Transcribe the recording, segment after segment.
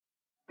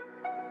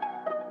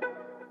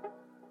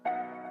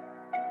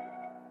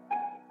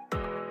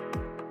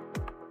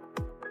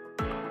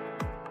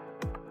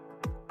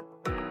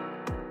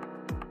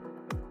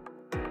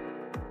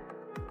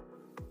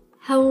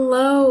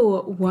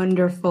Hello,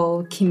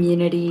 wonderful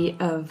community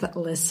of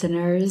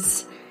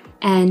listeners,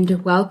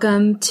 and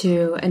welcome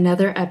to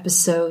another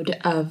episode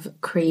of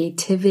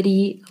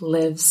Creativity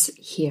Lives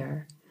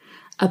Here,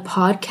 a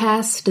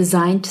podcast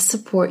designed to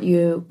support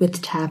you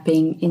with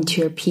tapping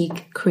into your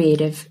peak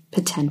creative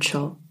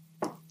potential.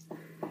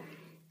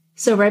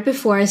 So right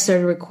before I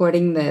started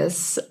recording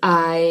this,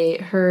 I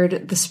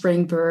heard the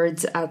spring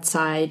birds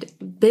outside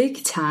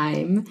big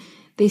time.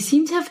 They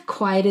seem to have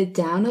quieted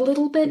down a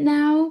little bit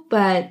now,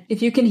 but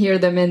if you can hear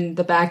them in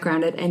the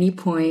background at any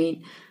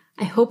point,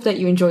 I hope that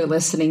you enjoy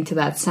listening to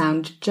that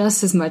sound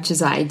just as much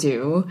as I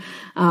do.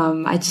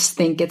 I just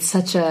think it's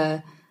such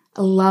a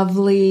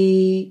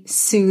lovely,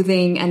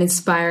 soothing, and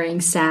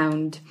inspiring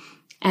sound.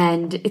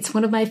 And it's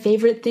one of my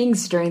favorite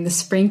things during the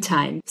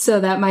springtime. So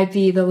that might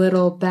be the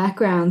little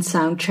background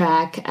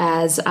soundtrack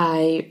as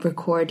I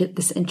record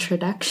this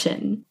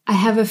introduction. I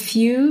have a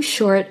few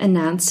short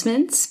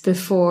announcements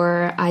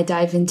before I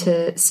dive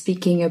into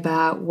speaking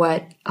about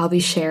what I'll be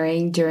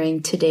sharing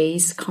during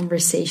today's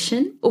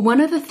conversation.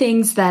 One of the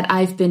things that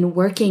I've been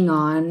working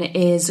on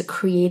is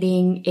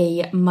creating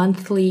a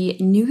monthly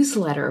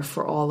newsletter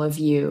for all of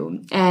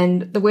you.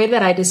 And the way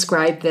that I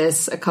described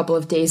this a couple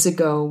of days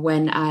ago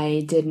when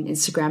I did an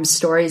Instagram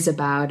stories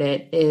about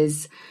it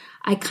is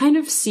I kind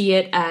of see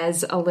it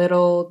as a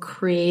little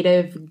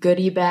creative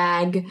goodie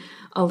bag,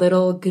 of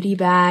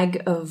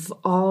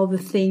all the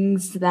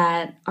things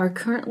that are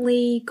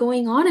currently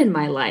going on in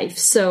my life.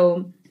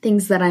 So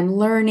things that I'm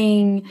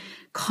learning,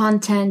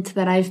 content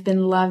that I've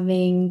been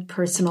loving,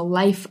 personal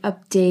life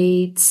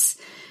updates,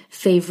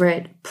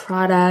 favorite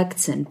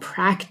products and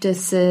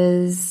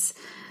practices,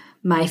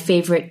 my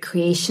favorite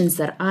creations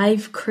that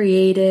I've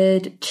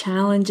created,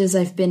 challenges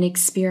I've been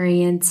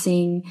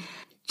experiencing,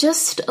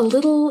 just a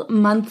little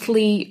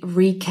monthly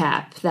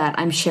recap that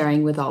I'm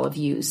sharing with all of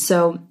you.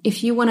 So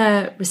if you want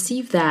to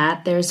receive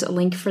that, there's a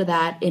link for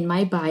that in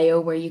my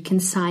bio where you can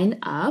sign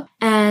up.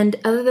 And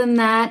other than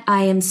that,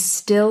 I am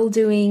still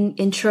doing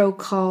intro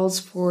calls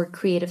for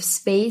Creative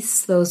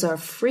Space. Those are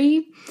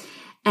free.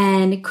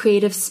 And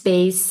Creative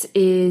Space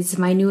is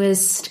my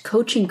newest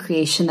coaching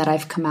creation that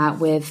I've come out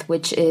with,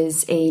 which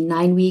is a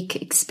 9-week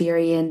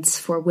experience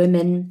for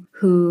women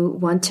who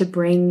want to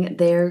bring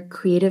their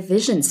creative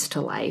visions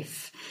to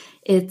life.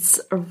 It's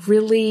a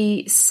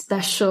really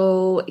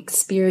special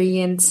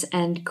experience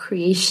and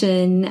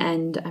creation,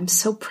 and I'm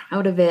so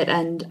proud of it,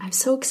 and I'm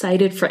so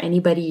excited for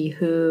anybody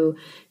who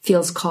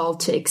feels called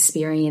to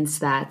experience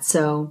that.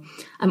 So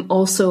I'm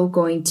also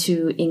going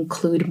to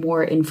include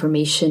more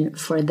information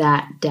for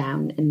that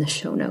down in the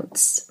show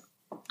notes.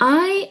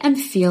 I am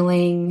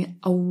feeling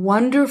a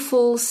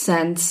wonderful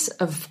sense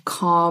of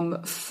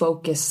calm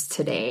focus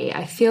today.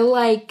 I feel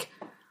like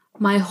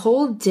my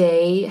whole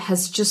day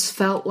has just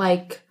felt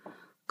like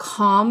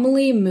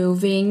calmly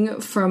moving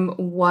from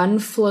one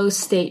flow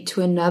state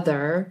to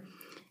another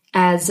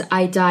as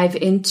I dive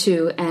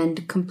into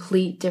and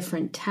complete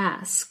different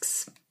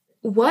tasks.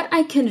 What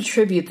I can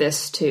attribute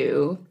this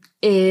to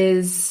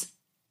is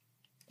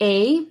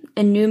a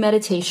new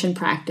meditation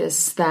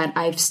practice that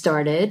I've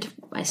started.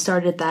 I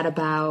started that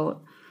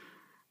about,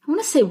 I want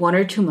to say 1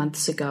 or 2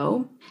 months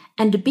ago.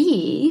 And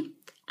B,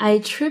 I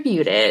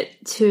attribute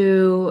it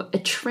to a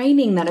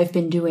training that I've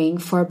been doing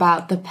for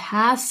about the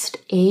past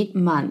 8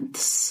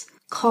 months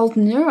called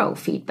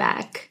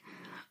Neurofeedback,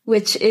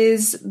 which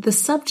is the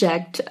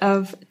subject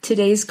of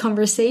today's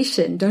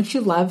conversation. Don't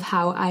you love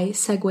how I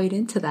segued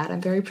into that?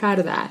 I'm very proud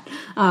of that.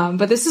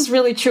 But this is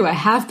really true. I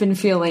have been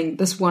feeling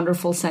this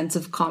wonderful sense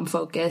of calm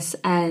focus,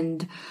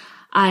 and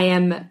I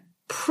am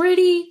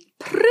pretty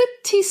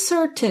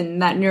certain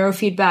that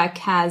neurofeedback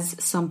has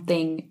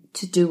something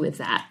to do with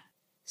that.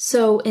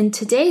 So in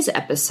today's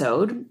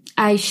episode,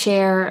 I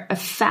share a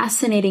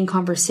fascinating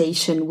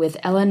conversation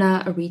with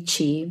Elena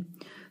Arici,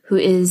 who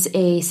is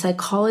a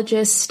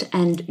psychologist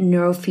and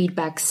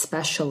neurofeedback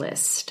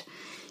specialist.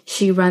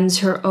 She runs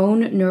her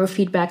own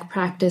neurofeedback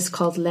practice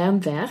called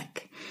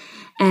Lernwerk,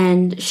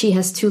 and she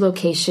has 2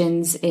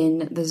 locations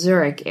in the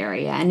Zurich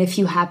area. And if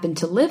you happen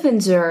to live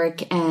in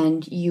Zurich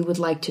and you would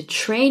like to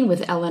train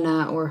with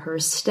Elena or her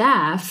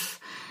staff,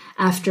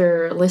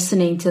 after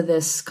listening to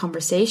this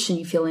conversation,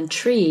 you feel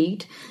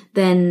intrigued,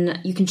 then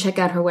you can check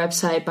out her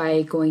website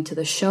by going to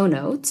the show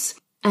notes.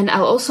 And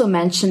I'll also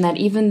mention that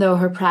even though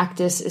her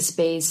practice is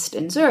based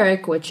in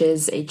Zurich, which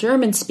is a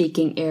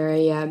German-speaking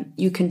area,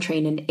 you can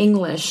train in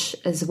English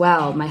as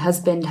well. My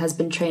husband has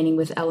been training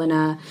with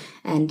Elena,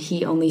 and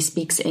he only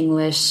speaks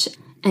English.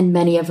 And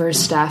many of her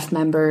staff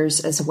members,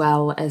 as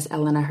well as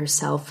Elena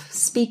herself,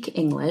 speak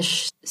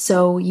English.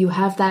 So you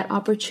have that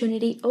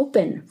opportunity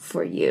open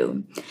for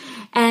you.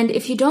 And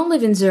if you don't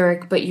live in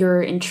Zurich, but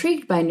you're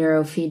intrigued by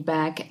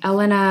neurofeedback,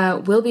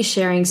 Elena will be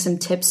sharing some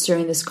tips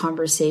during this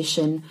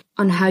conversation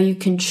on how you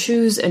can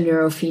choose a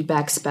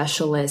neurofeedback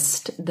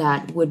specialist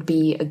that would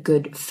be a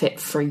good fit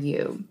for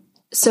you.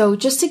 So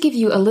just to give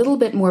you a little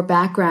bit more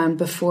background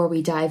before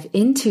we dive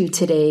into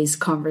today's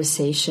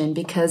conversation,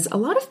 because a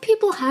lot of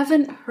people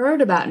haven't heard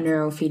about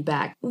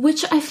neurofeedback,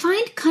 which I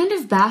find kind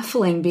of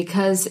baffling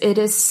because it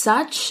is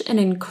such an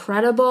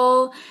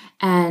incredible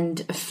and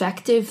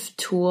effective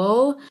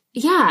tool.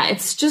 Yeah,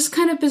 it's just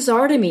kind of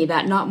bizarre to me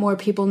that not more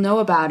people know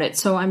about it.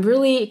 So I'm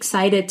really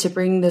excited to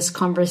bring this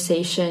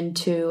conversation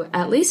to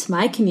at least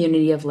my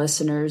community of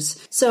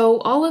listeners, so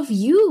all of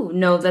you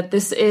know that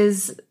this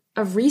is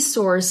a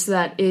resource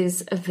that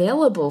is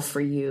available for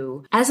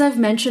you. As I've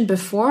mentioned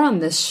before on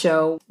this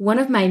show, one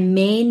of my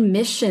main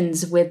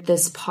missions with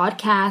this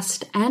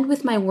podcast and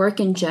with my work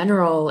in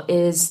general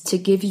is to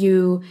give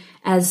you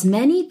as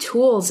many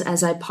tools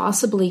as I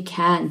possibly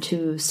can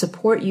to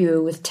support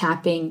you with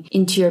tapping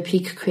into your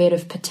peak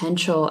creative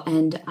potential.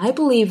 And I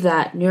believe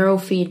that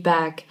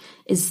neurofeedback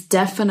is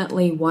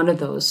definitely one of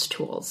those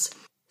tools.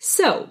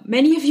 So,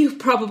 many of you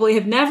probably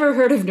have never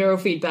heard of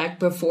neurofeedback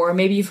before.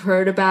 Maybe you've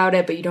heard about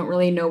it, but you don't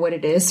really know what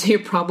it is. So you're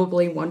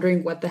probably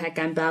wondering what the heck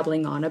I'm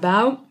babbling on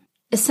about.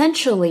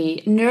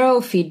 Essentially,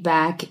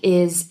 neurofeedback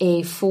is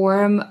a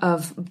form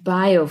of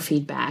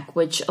biofeedback,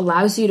 which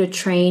allows you to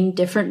train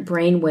different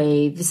brain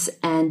waves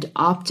and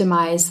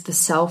optimize the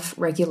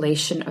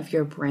self-regulation of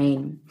your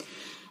brain.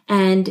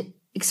 And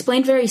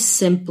explained very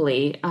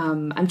simply,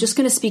 I'm just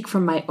going to speak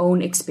from my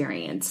own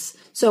experience.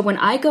 So when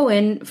I go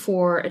in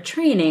for a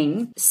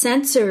training,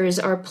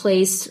 sensors are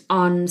placed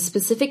on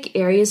specific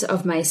areas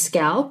of my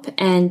scalp,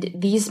 and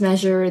these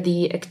measure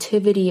the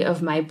activity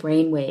of my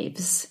brain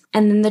waves.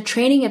 And then the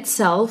training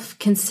itself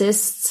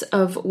consists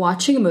of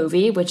watching a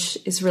movie, which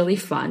is really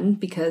fun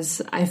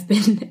because I've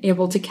been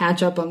able to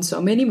catch up on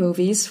so many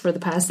movies for the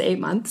past 8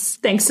 months,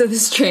 thanks to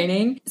this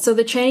training. So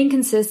the training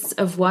consists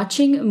of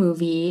watching a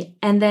movie,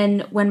 and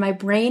then when my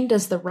brain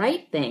does the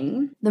right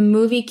thing, the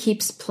movie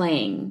keeps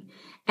playing.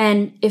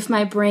 And if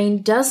my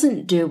brain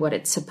doesn't do what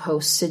it's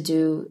supposed to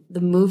do, the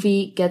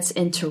movie gets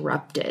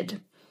interrupted.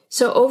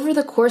 So over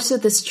the course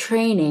of this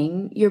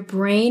training, your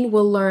brain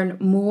will learn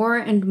more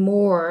and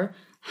more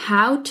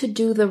how to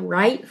do the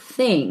right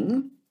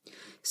thing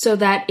so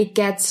that it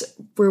gets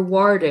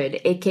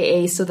rewarded,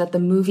 aka so that the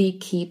movie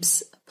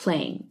keeps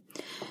playing.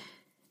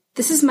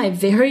 This is my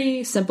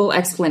very simple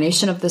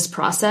explanation of this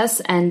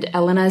process, and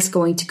Elena is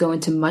going to go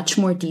into much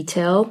more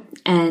detail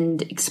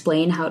and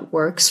explain how it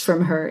works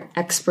from her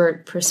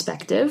expert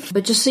perspective.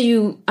 But just so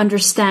you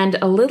understand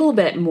a little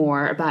bit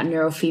more about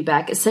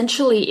neurofeedback,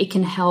 essentially it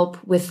can help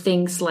with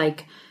things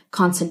like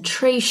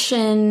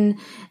concentration,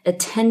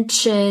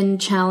 attention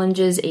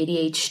challenges,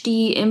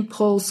 ADHD,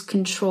 impulse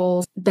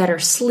control, better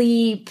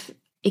sleep.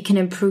 It can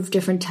improve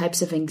different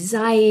types of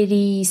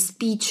anxiety,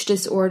 speech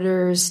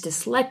disorders,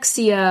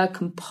 dyslexia,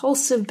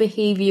 compulsive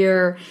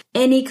behavior,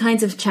 any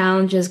kinds of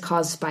challenges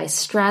caused by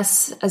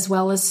stress, as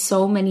well as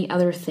so many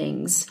other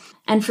things.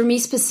 And for me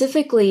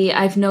specifically,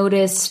 I've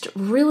noticed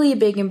really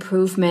big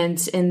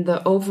improvements in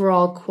the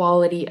overall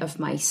quality of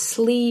my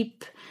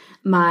sleep,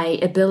 my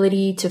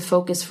ability to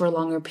focus for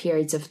longer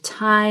periods of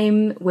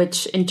time,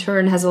 which in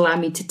turn has allowed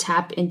me to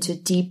tap into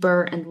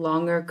deeper and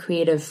longer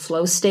creative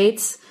flow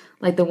states,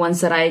 like the ones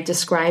that I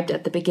described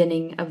at the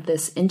beginning of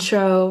this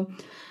intro.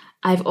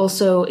 I've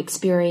also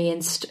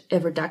experienced a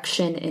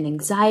reduction in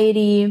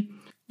anxiety.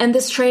 And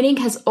this training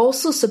has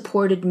also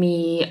supported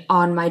me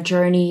on my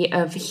journey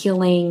of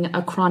healing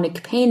a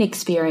chronic pain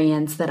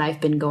experience that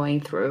I've been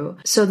going through.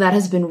 So that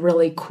has been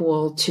really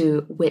cool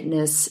to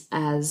witness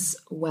as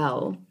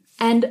well.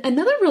 And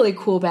another really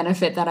cool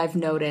benefit that I've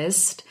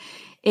noticed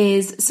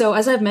is, so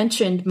as I've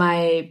mentioned,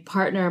 my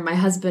partner, my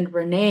husband,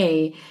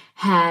 Renee,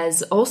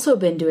 has also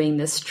been doing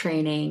this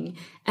training.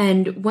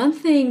 And one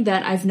thing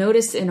that I've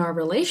noticed in our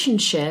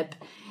relationship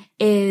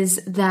is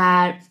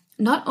that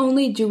not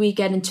only do we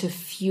get into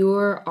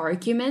fewer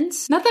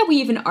arguments, not that we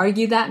even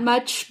argue that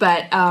much,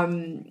 but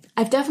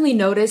I've definitely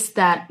noticed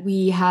that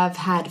we have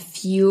had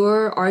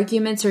fewer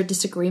arguments or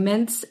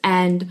disagreements.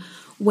 And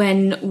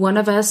when one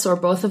of us or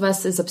both of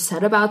us is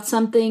upset about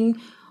something,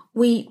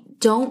 we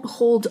don't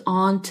hold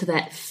on to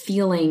that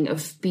feeling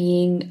of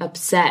being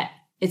upset.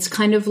 It's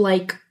kind of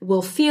like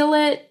we'll feel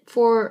it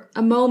for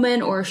a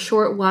moment or a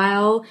short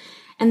while,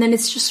 and then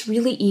it's just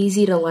really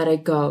easy to let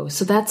it go.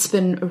 So that's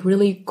been a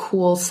really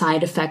cool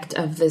side effect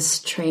of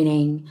this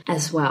training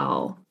as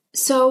well.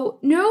 So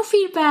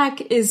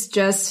neurofeedback is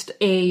just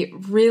a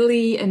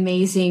really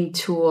amazing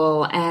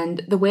tool,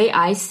 and the way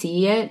I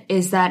see it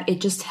is that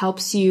it just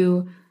helps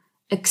you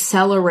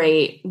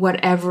accelerate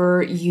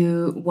whatever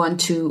you want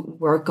to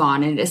work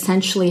on, and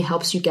essentially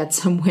helps you get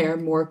somewhere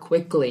more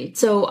quickly.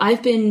 So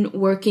I've been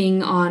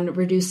working on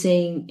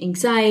reducing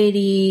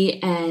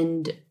anxiety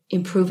and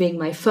improving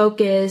my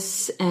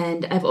focus,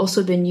 and I've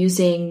also been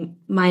using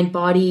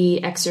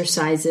mind-body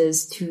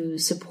exercises to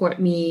support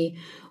me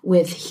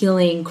with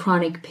healing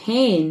chronic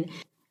pain.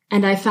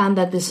 And I found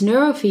that this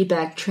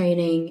neurofeedback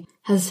training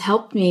has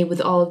helped me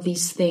with all of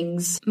these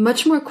things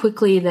much more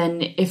quickly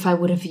than if I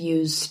would have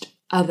used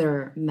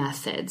other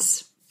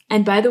methods.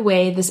 And by the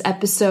way, this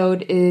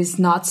episode is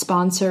not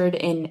sponsored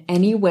in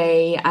any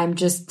way. I'm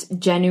just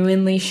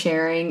genuinely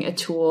sharing a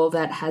tool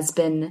that has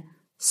been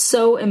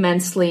so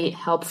immensely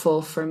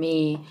helpful for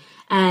me,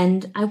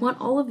 and I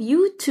want all of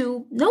you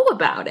to know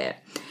about it.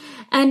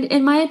 And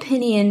in my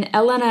opinion,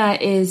 Elena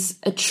is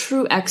a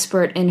true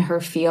expert in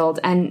her field,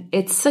 and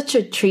it's such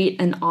a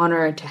treat and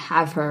honor to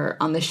have her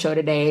on the show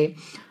today.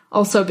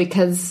 Also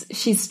because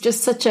she's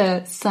just such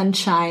a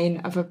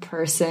sunshine of a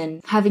person.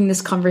 Having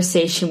this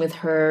conversation with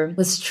her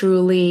was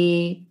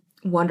truly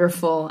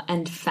wonderful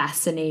and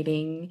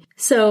fascinating.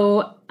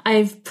 So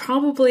I've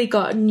probably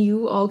gotten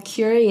you all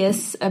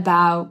curious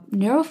about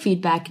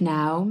neurofeedback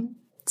now.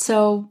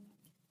 So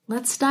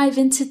let's dive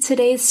into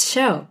today's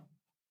show.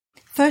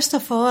 First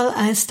of all,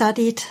 I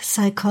studied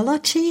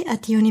psychology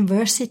at the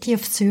University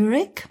of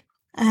Zurich.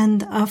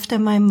 And after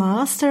my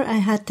master, I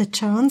had the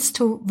chance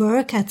to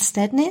work at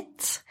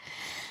Stednitz.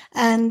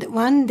 And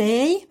one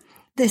day,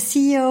 the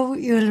CEO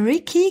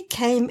Ulrike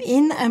came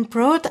in and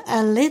brought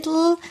a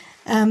little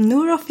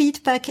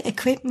neurofeedback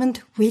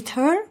equipment with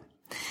her.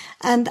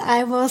 And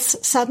I was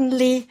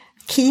suddenly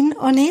keen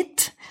on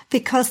it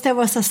because there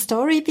was a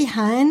story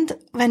behind.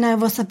 When I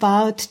was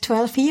about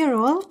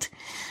 12-year-old,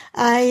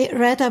 I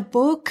read a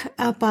book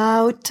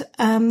about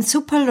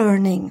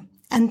superlearning.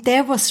 And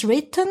there was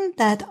written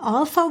that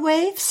alpha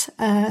waves,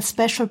 a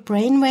special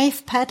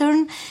brainwave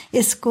pattern,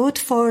 is good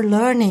for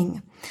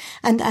learning.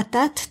 And at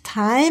that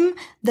time,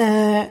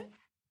 the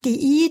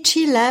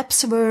EEG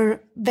labs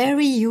were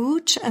very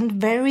huge and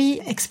very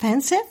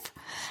expensive.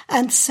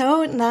 And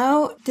so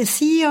now the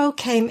CEO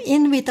came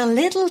in with a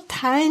little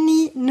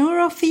tiny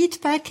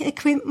neurofeedback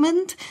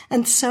equipment.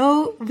 And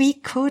so we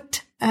could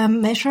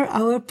measure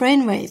our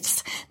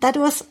brainwaves. That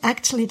was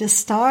actually the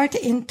start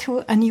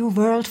into a new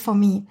world for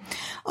me.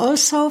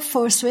 Also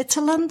for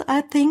Switzerland,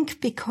 I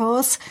think,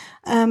 because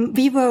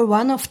we were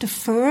one of the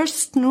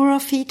first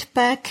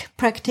neurofeedback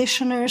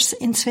practitioners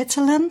in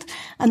Switzerland,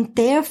 and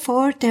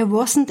therefore there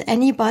wasn't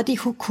anybody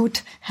who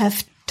could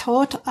have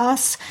taught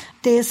us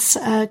this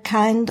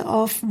kind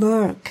of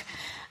work.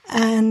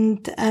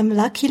 And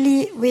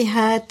luckily we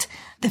had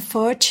the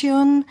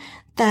fortune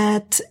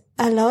that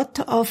a lot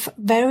of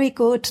very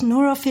good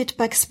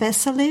neurofeedback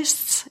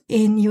specialists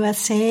in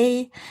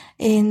USA,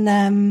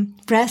 in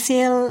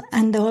Brazil,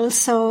 and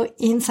also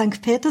in St.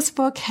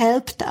 Petersburg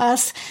helped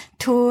us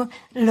to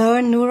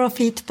learn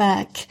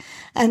neurofeedback.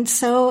 And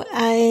so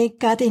I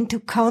got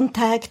into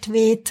contact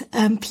with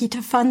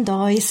Peter van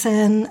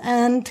Duysen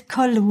and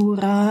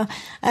Kolura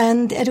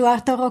and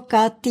Eduardo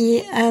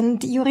Rogatti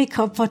and Yuri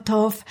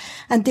Kopotov.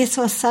 And this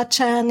was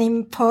such an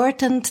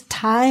important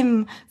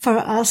time for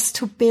us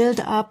to build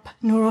up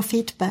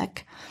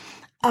neurofeedback.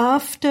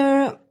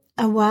 After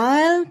a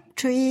while,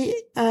 3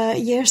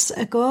 years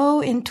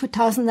ago, in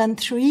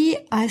 2003,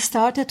 I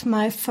started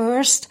my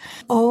first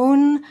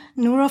own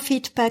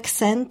neurofeedback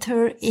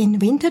center in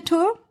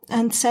Winterthur.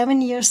 And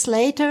 7 years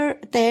later,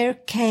 I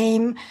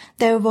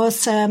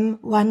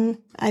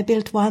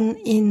built one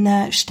in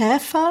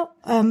Stäfa.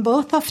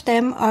 Both of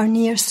them are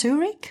near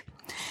Zurich.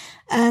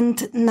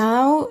 And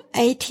now,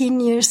 18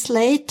 years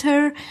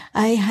later,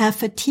 I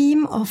have a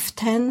team of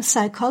 10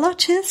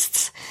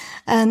 psychologists,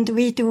 and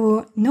we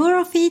do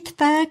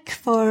neurofeedback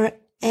for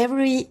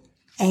every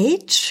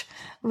age.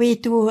 We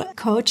do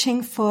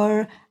coaching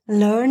for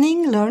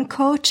learn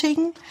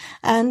coaching,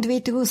 and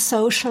we do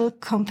social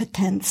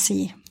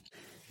competency.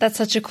 That's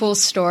such a cool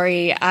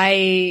story.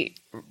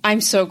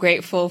 I'm so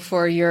grateful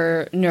for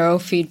your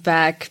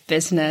neurofeedback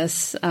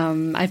business.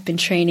 I've been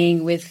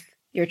training with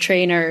your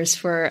trainers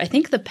for, I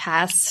think, the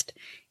past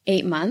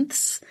 8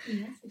 months.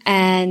 Yes.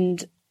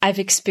 And I've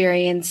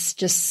experienced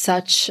just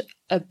such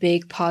a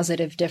big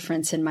positive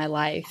difference in my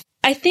life.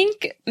 I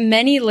think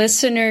many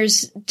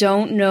listeners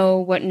don't know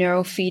what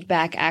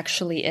neurofeedback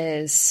actually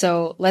is.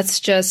 So let's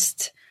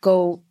just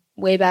go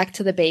way back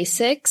to the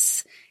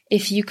basics.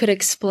 If you could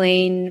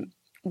explain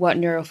what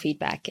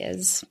neurofeedback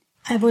is.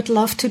 I would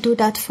love to do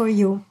that for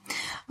you.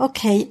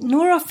 Okay,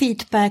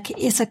 neurofeedback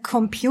is a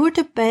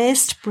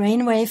computer-based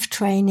brainwave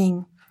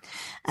training.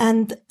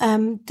 And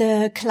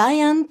the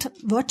client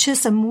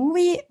watches a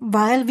movie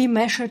while we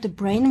measure the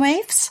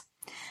brainwaves.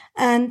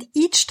 And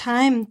each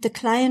time the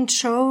client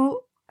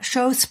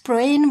shows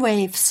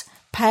brainwaves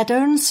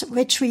patterns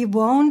which we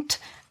won't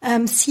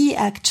see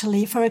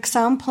actually. For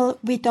example,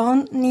 we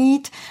don't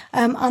need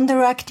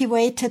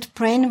underactivated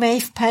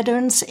brainwave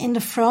patterns in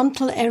the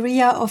frontal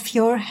area of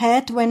your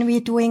head when we're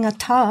doing a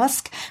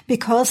task,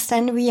 because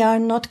then we are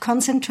not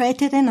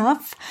concentrated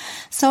enough.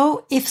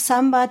 So if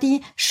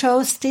somebody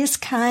shows this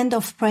kind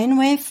of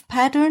brainwave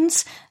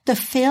patterns, the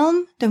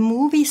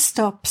movie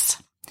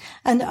stops.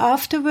 And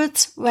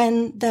afterwards,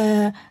 when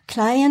the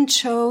client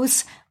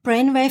shows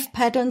brainwave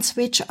patterns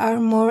which are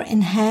more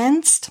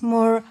enhanced,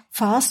 more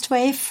fast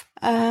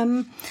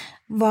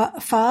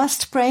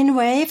brain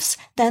waves,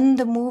 then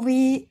the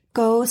movie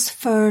goes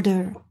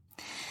further.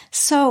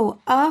 So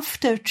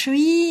after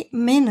 3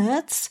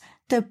 minutes,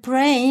 the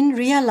brain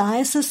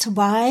realizes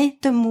why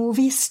the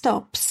movie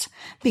stops.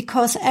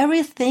 Because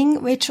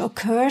everything which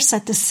occurs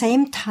at the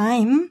same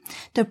time,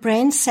 the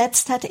brain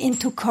sets that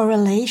into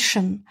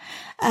correlation.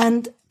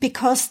 And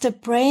because the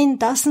brain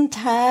doesn't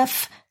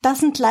have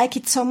doesn't like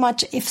it so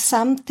much if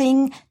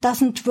something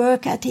doesn't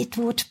work as it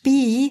would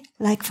be,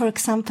 like, for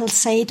example,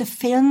 say the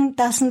film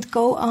doesn't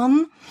go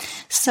on.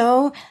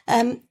 So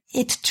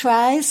it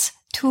tries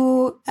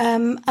to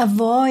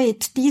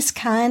avoid these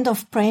kind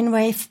of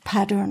brainwave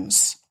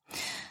patterns.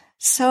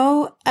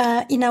 So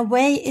in a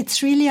way,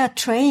 it's really a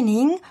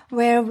training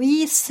where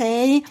we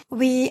say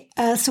we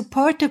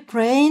support the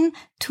brain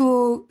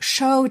to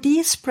show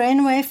these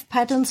brainwave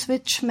patterns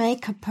which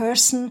make a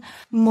person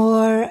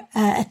more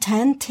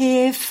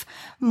attentive,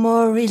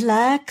 more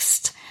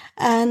relaxed,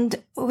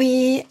 and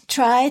we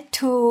try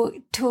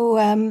to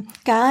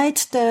guide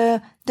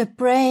the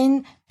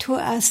brain to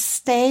a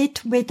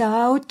state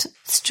without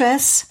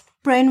stress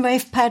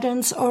brainwave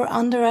patterns or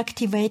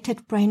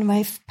underactivated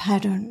brainwave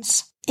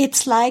patterns.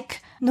 It's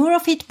like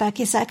neurofeedback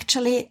is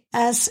actually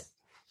as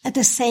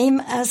the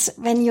same as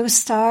when you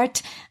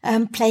start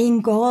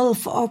playing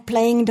golf or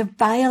playing the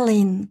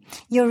violin.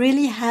 You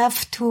really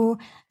have to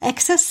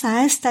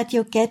exercise that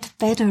you get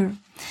better.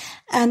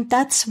 And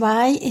that's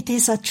why it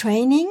is a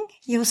training.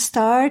 You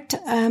start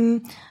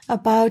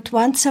about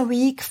once a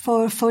week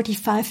for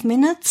 45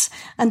 minutes,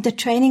 and the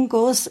training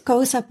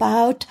goes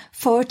about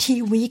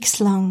 40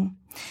 weeks long.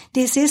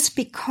 This is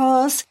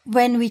because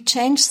when we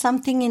change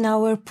something in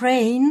our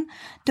brain,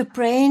 the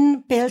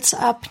brain builds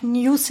up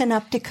new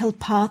synaptical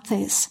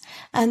pathways.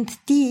 And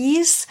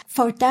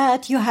for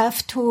that, you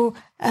have to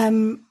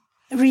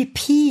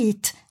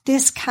repeat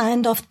this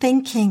kind of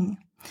thinking.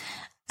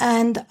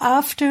 And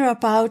after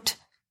about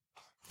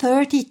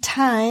 30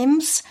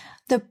 times,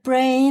 the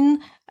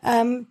brain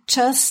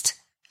just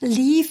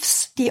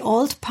leaves the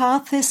old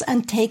pathways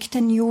and take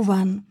the new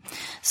one.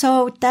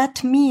 So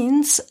that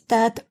means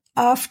that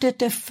after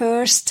the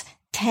first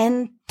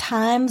 10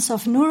 times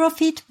of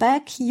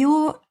neurofeedback,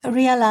 you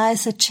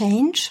realize a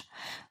change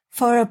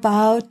for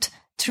about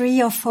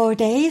 3 or 4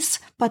 days,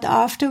 but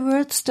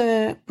afterwards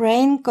the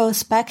brain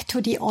goes back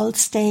to the old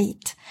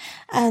state.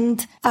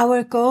 And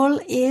our goal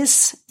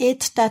is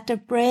that the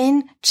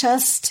brain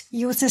just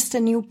uses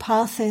the new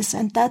pathways,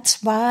 and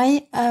that's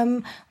why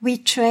we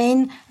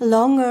train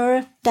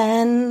longer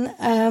than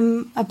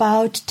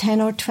about 10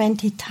 or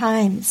 20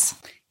 times.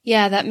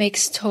 Yeah, that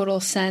makes total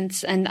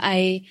sense. And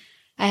I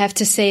have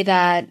to say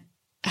that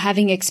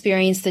having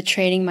experienced the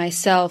training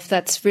myself,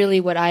 that's really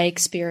what I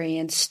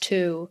experienced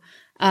too.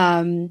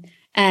 And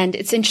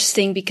it's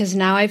interesting because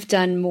now I've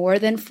done more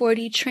than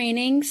 40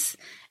 trainings,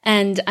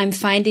 and I'm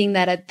finding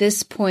that at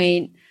this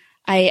point,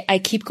 I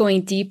keep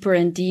going deeper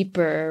and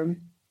deeper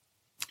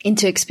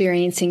into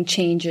experiencing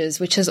changes,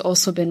 which has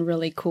also been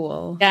really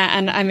cool. Yeah,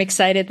 and I'm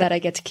excited that I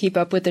get to keep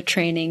up with the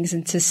trainings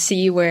and to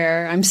see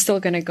where I'm still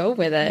going to go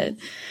with it.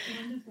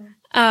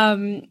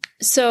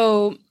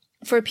 So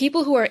for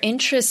people who are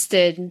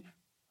interested,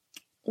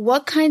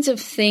 what kinds of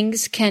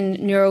things can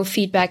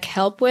neurofeedback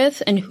help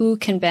with, and who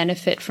can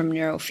benefit from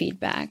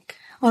neurofeedback?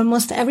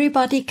 Almost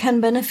everybody can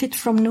benefit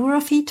from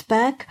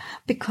neurofeedback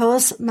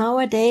because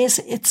nowadays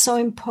it's so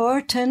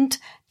important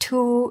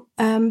to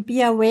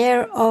be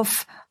aware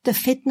of the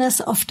fitness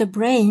of the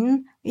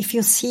brain. If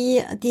you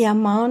see the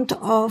amount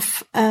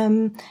of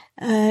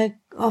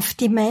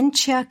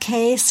dementia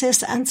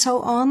cases and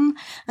so on,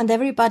 and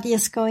everybody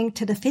is going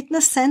to the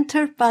fitness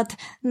center, but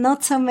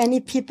not so many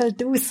people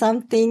do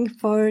something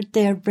for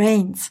their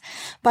brains.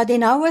 But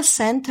in our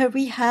center,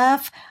 we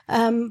have,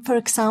 for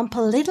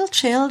example, little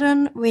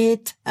children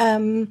with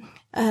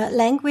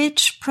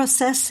language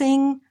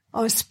processing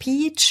or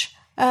speech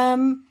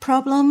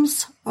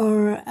problems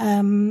or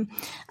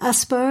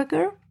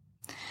Asperger.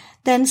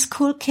 Then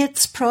school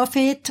kids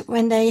profit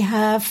when they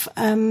have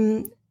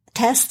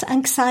test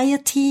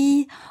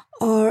anxiety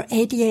or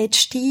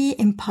ADHD,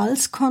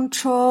 impulse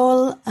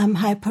control,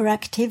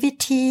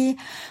 hyperactivity,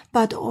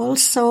 but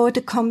also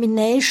the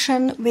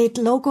combination with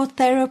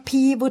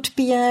logotherapy would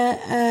be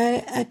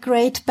a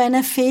great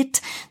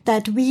benefit,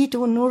 that we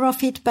do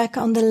neurofeedback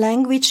on the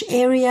language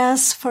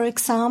areas, for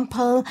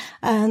example,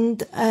 and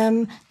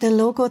the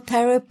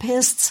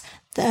logotherapists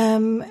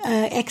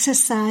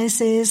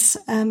exercises,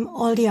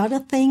 all the other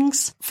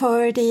things.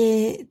 For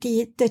the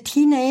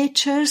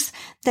teenagers,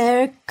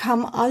 there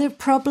come other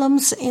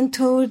problems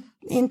into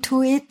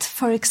it.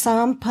 For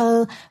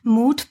example,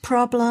 mood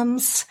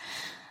problems,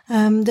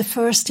 the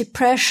first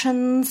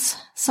depressions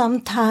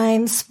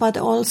sometimes, but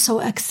also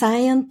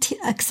anxiety,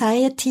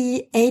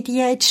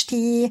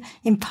 ADHD,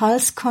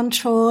 impulse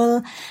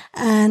control,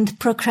 and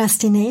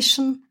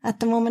procrastination. At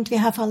the moment, we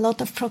have a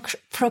lot of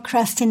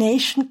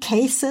procrastination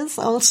cases,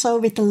 also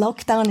with the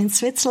lockdown in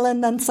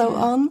Switzerland and so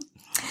on.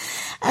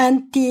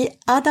 And the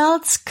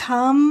adults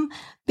come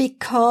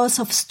because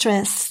of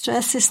stress.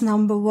 Stress is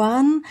number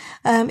one.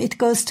 It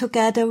goes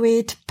together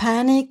with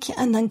panic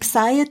and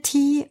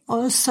anxiety,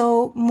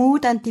 also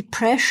mood and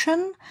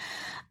depression,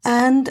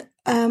 and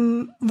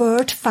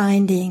word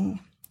finding.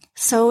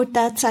 So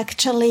that's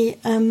actually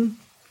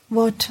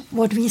what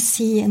we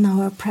see in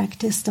our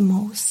practice the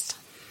most.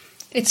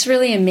 It's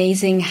really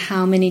amazing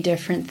how many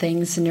different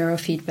things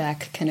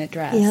neurofeedback can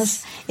address.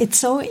 Yes, it's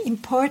so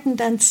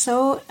important and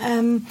so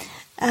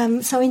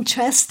so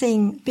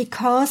interesting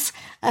because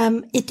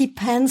it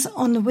depends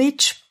on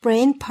which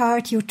brain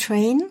part you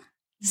train.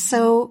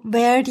 So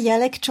where the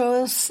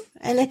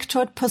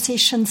electrode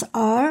positions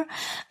are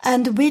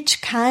and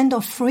which kind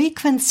of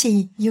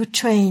frequency you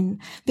train,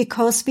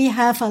 because we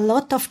have a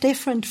lot of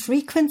different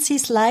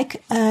frequencies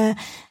like the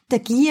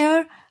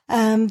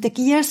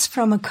gears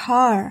from a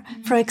car.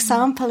 For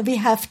example, we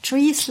have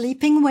 3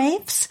 sleeping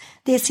waves.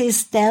 This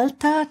is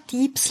delta,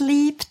 deep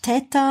sleep,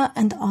 theta,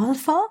 and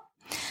alpha.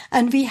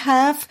 And we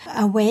have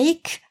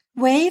awake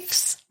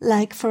waves,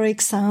 like, for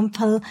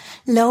example,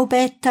 low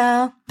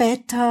beta,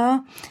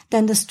 beta,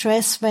 then the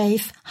stress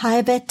wave,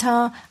 high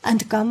beta,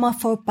 and gamma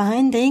for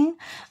binding.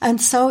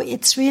 And so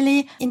it's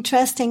really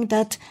interesting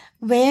that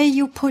where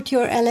you put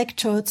your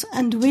electrodes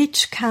and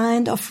which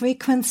kind of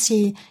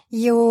frequency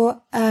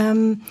you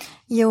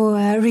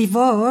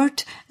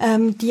reward,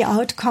 the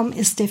outcome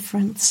is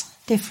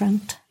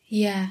different.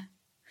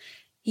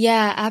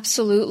 Yeah,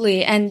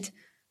 absolutely. And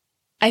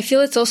I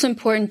feel it's also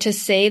important to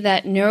say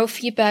that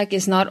neurofeedback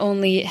is not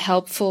only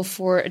helpful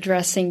for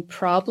addressing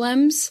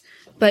problems,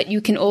 but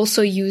you can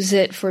also use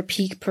it for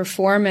peak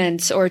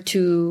performance or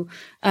to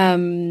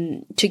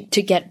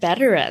get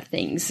better at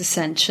things,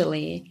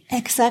 essentially.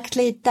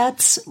 Exactly.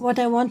 That's what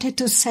I wanted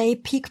to say.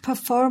 Peak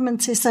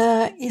performance is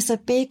a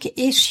big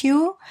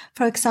issue,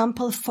 for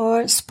example,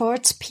 for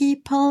sports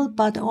people,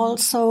 but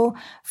also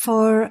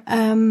for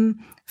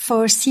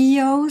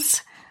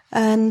CEOs.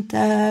 And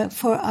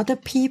for other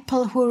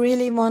people who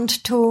really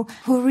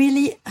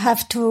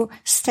have to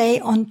stay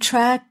on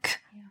track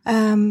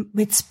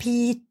with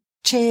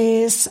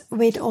speeches,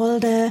 with all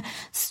the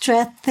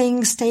stress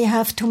things they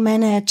have to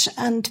manage.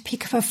 And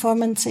peak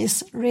performance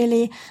is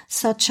really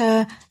such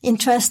a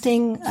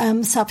interesting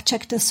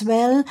subject, as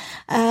well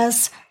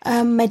as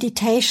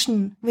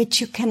meditation,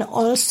 which you can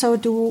also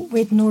do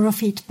with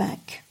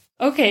neurofeedback.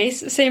 Okay,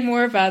 say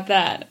more about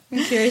that.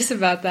 I'm curious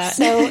about that.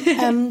 So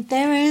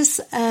there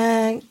is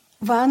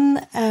one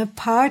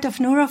part of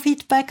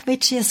neurofeedback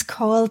which is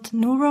called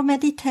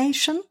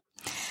neuromeditation.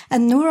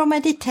 And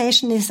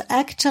neuromeditation is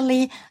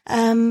actually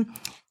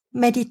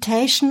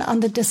meditation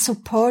under the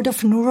support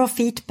of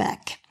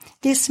neurofeedback.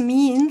 This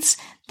means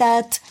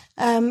that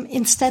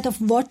instead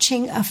of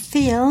watching a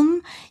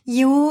film,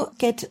 you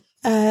get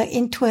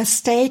into a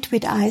state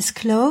with eyes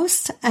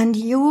closed and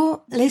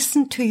you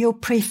listen to your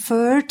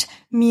preferred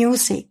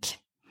music.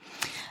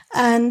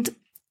 And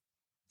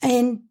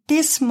in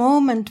this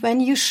moment, when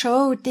you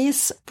show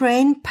these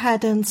brain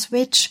patterns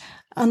which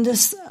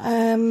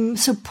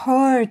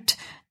support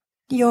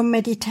your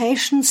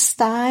meditation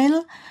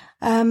style,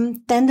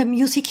 then the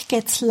music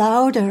gets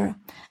louder.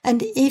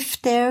 And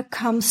if there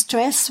come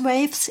stress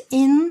waves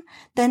in,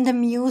 then the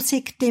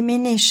music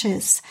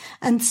diminishes.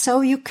 And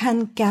so you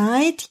can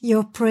guide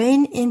your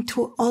brain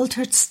into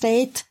altered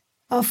state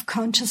of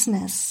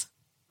consciousness.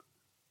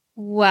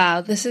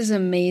 Wow, this is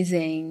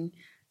amazing.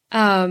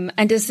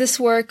 And does this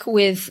work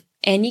with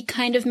any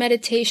kind of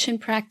meditation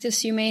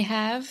practice you may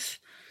have?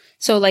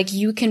 So like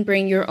you can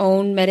bring your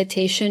own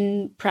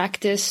meditation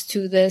practice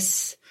to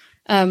this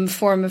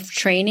form of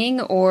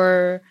training,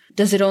 or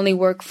does it only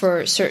work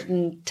for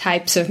certain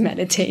types of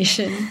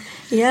meditation?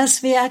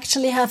 Yes, we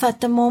actually have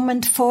at the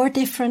moment 4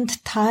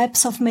 different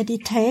types of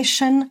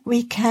meditation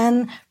we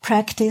can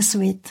practice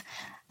with.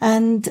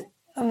 And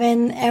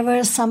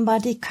whenever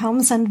somebody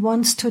comes and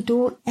wants to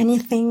do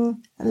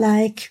anything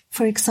like,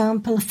 for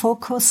example,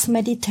 focus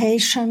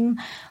meditation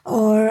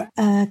or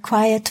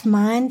quiet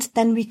mind,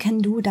 then we can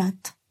do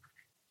that.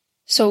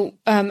 So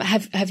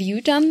have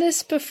you done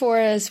this before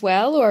as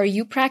well, or are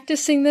you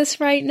practicing this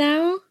right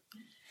now?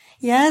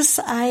 Yes,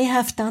 I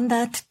have done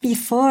that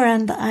before,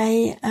 and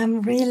I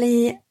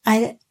really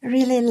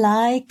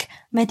like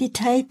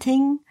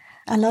meditating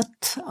a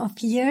lot of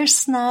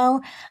years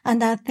now.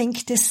 And I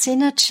think the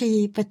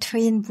synergy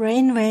between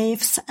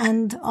brainwaves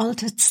and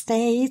altered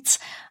states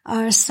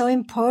are so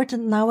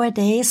important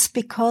nowadays,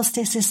 because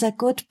this is a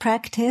good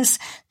practice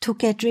to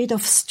get rid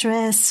of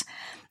stress.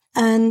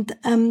 And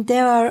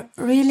there are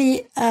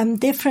really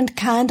different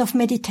kind of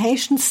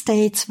meditation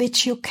states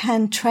which you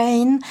can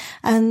train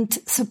and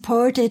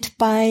supported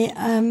by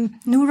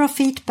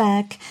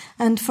neurofeedback.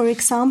 And for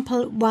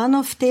example, one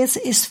of these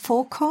is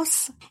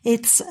focus.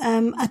 It's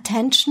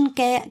attention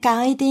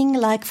guiding,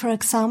 like for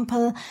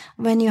example,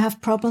 when you have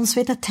problems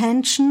with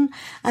attention,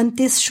 and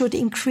this should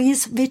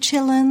increase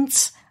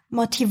vigilance,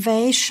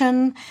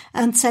 motivation,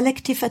 and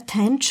selective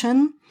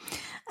attention.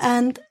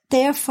 And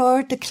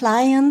therefore the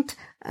client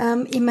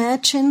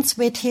imagines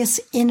with his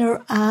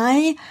inner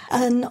eye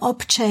an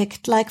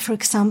object, like for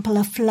example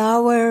a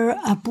flower,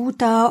 a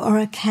Buddha, or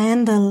a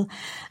candle.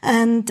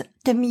 And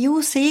the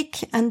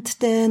music and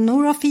the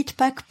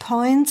neurofeedback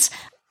points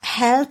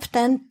help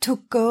then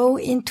to go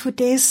into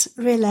this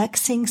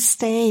relaxing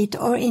state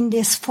or in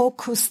this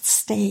focused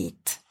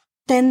state.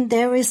 Then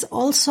there is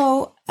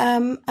also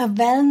a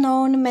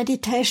well-known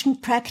meditation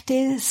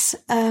practice.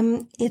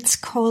 It's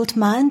called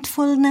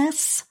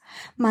mindfulness.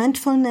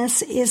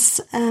 Mindfulness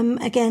is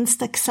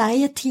against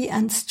anxiety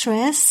and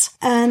stress,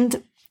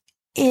 and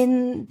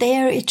in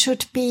there it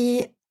should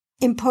be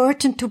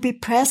important to be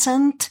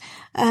present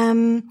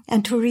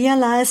and to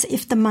realize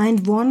if the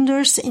mind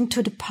wanders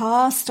into the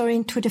past or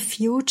into the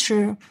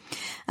future.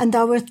 And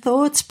our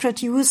thoughts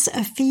produce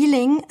a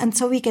feeling, and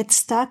so we get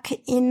stuck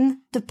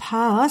in the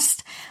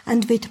past.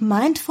 And with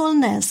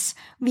mindfulness,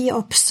 we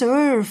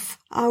observe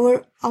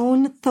our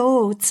own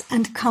thoughts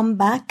and come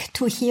back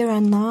to here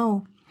and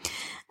now.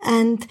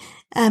 And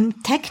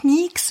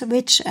techniques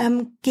which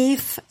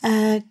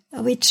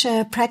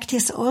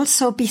practice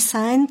also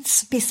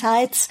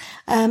besides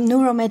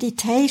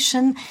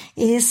neuromeditation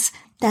is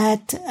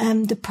that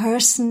the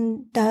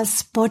person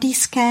does body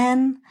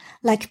scan,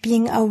 like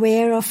being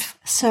aware of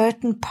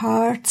certain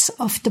parts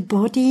of the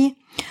body,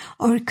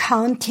 or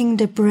counting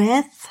the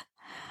breath,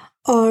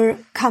 or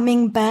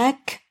coming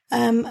back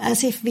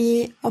as if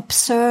we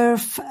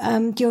observe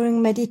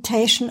during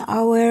meditation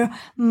our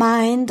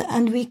mind,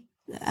 and we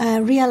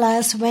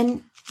realize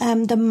when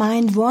the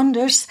mind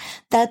wanders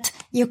that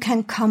you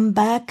can come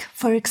back,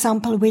 for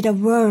example, with a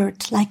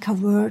word, like a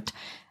word,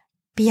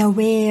 be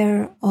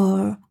aware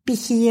or be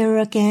here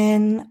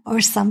again or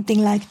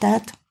something like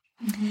that.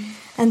 Mm-hmm.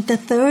 And the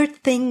third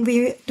thing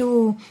we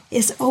do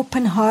is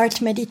open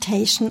heart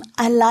meditation.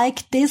 I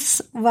like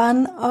this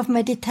one of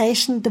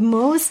meditation the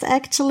most,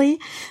 actually,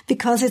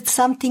 because it's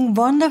something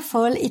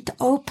wonderful. It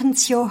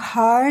opens your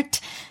heart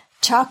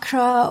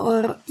chakra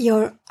or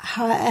your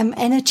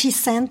energy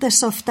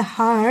centers of the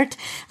heart,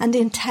 and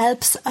it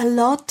helps a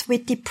lot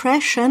with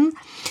depression.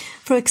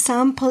 For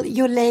example,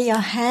 you lay a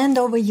hand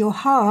over your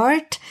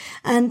heart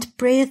and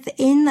breathe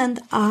in and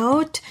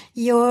out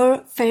your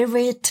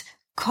favorite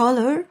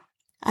color.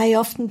 I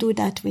often do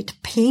that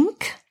with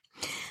pink.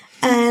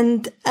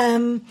 And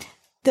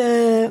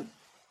the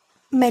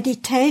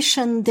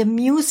meditation, the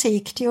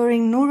music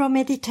during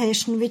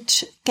neuromeditation,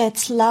 which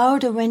gets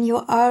louder when you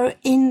are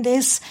in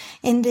this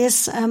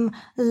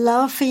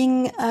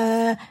loving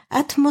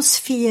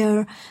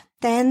atmosphere,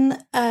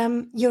 then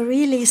you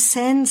really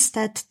sense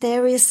that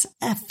there is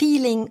a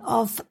feeling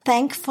of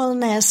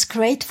thankfulness,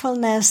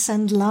 gratefulness,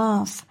 and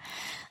love.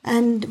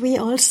 And we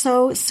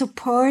also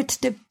support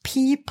the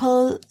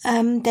people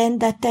then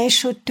that they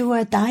should do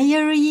a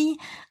diary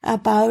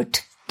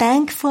about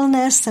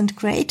thankfulness and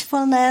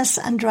gratefulness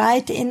and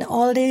write in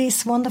all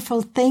these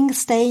wonderful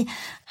things they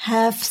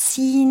have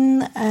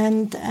seen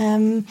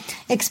and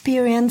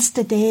experienced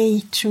the day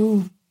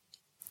through.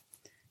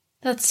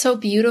 That's so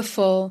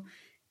beautiful.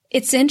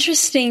 It's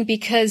interesting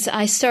because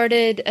I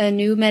started a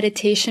new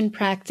meditation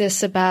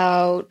practice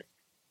about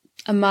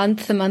a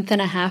month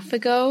and a half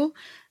ago.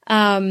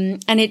 And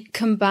it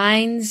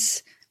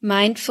combines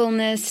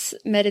mindfulness,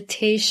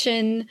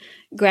 meditation,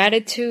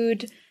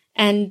 gratitude,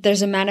 and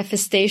there's a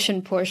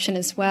manifestation portion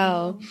as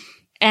well.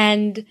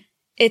 And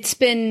it's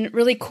been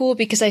really cool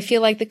because I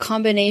feel like the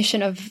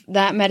combination of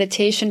that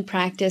meditation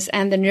practice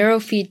and the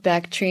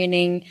neurofeedback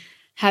training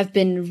have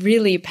been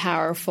really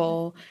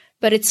powerful.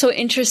 But it's so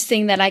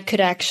interesting that I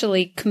could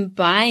actually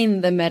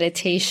combine the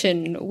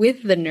meditation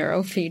with the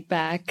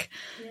neurofeedback.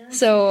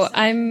 So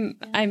I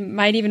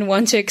might even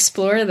want to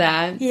explore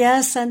that.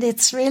 Yes, and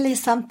it's really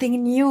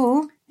something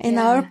new in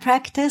our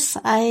practice.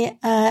 I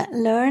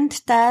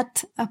learned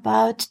that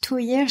about 2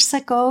 years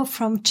ago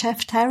from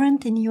Jeff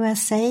Tarrant in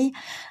USA,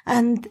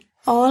 and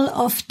all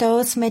of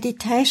those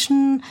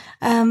meditation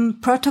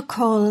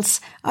protocols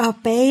are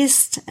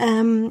based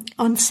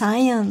on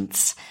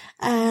science.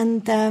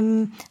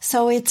 And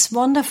so it's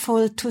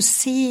wonderful to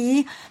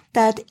see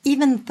that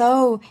even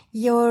though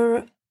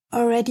you're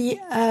already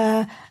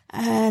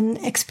an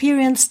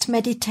experienced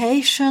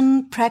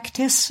meditation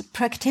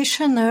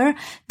practitioner,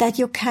 that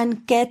you can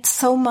get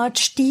so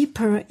much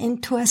deeper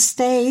into a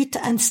state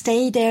and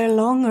stay there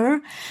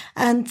longer.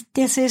 And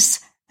this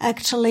is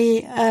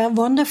actually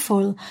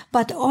wonderful,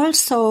 but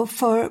also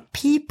for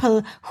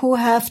people who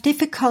have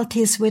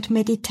difficulties with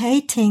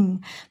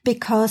meditating,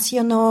 because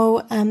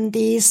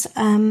these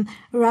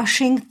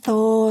rushing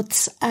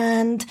thoughts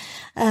and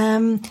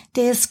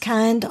this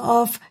kind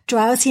of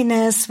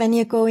drowsiness when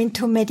you go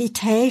into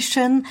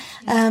meditation.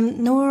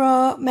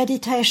 Neuro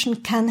meditation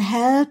can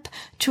help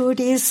through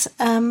these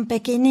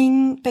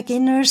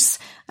beginners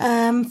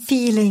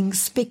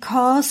feelings,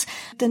 because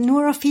the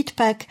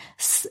neurofeedback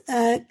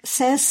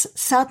says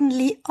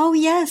suddenly, oh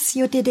yes,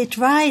 you did it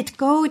right,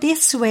 go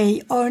this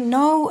way, or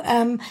no,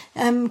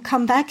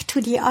 come back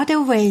to the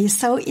other way.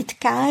 So it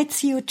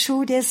guides you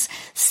through this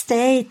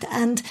state,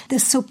 and the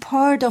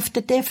support of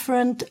the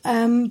different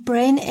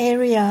brain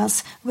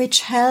areas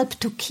which help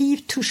to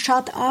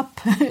shut up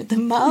the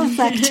mouth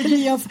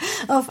actually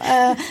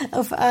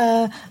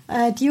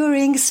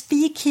during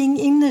speaking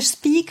in the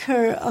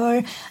speaker,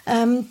 or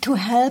to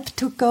help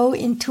to go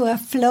into a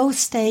flow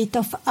state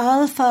of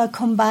alpha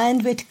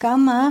combined with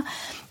gamma.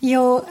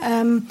 You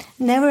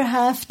never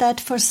have that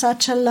for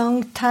such a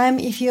long time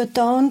if you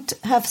don't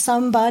have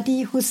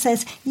somebody who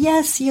says,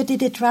 yes, you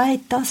did it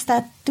right,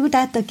 do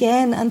that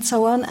again, and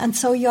so on. And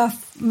so you are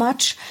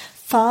much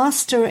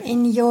faster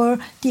in your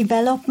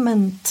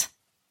development.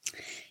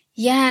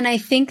 Yeah, and I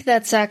think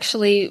that's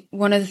actually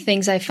one of the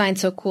things I find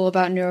so cool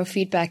about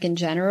neurofeedback in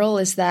general,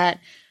 is that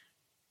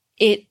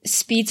it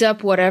speeds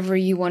up whatever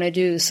you want to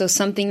do. So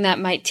something that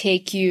might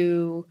take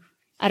you,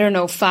 I don't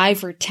know,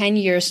 5 or 10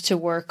 years to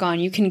work on,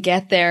 you can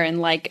get there in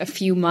like a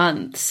few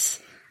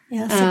months.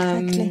 Yes,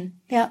 exactly.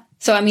 Yeah.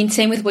 So, I mean,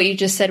 same with what you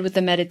just said with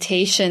the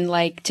meditation,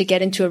 like to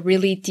get into a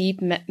really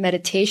deep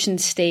meditation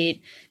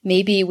state,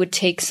 maybe it would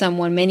take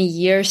someone many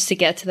years to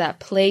get to that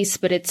place,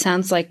 but it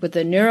sounds like with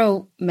the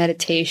neuro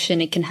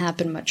meditation, it can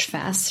happen much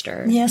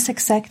faster. Yes,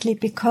 exactly,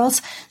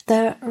 because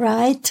the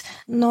right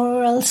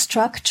neural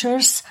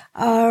structures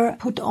are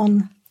put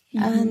on,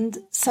 and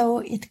so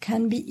it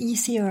can be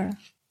easier.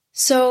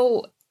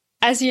 So,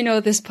 as you know,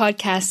 this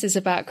podcast is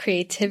about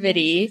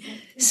creativity.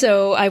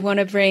 So I want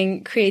to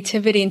bring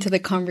creativity into the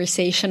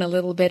conversation a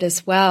little bit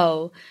as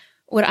well.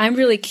 What I'm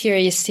really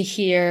curious to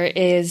hear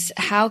is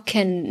how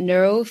can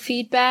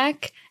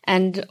neurofeedback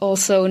and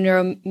also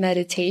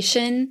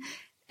neuromeditation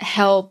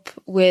help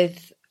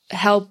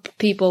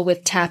people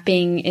with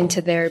tapping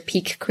into their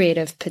peak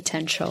creative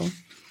potential?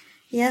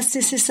 Yes,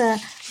 this is a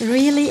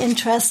really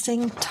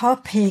interesting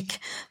topic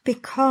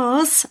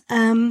because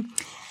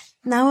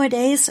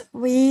nowadays,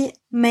 we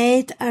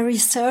made a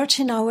research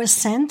in our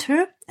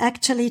center.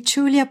 Actually,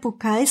 Julia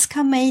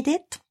Bukaiska made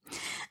it.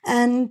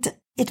 And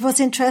it was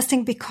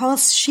interesting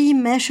because she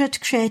measured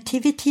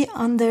creativity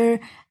under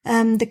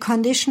the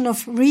condition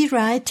of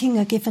rewriting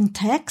a given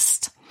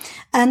text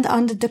and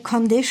under the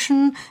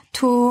condition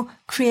to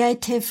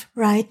creative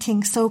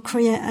writing, so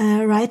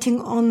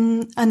writing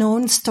on an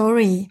own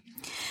story.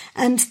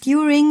 And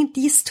during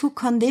these two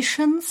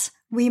conditions,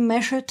 we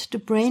measured the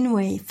brain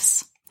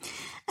waves.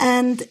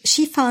 And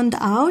she found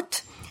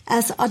out,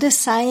 as other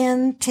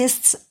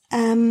scientists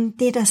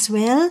did as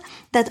well,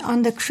 that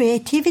on the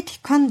creativity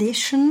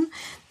condition,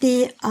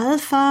 the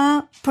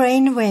alpha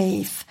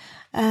brainwave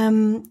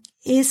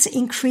is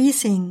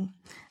increasing.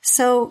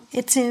 So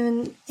it's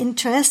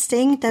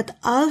interesting that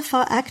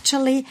alpha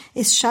actually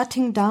is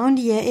shutting down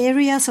the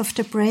areas of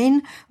the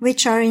brain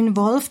which are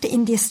involved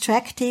in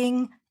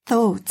distracting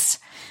thoughts.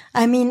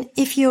 I mean,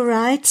 if you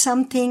write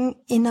something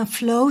in a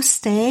flow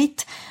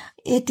state,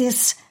 it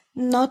is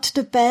not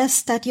the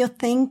best that you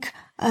think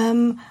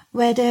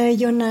whether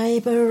your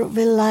neighbor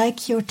will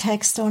like your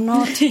text or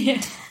not. Yeah.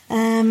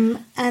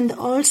 And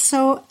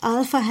also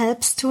alpha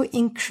helps to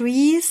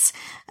increase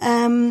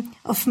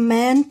of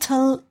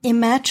mental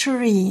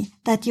imagery,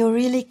 that you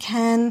really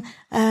can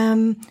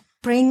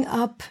bring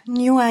up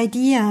new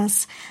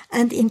ideas.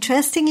 And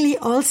interestingly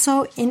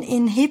also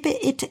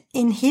it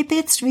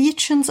inhibits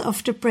regions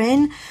of the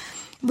brain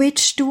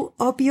which do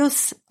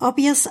obvious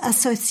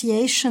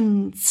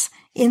associations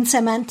in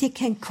semantic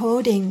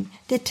encoding.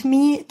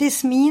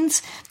 This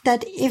means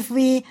that if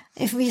we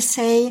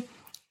say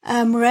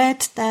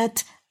red,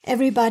 that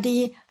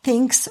everybody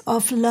thinks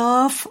of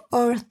love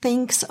or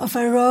thinks of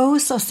a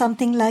rose or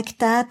something like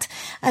that,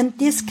 and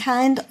this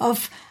kind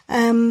of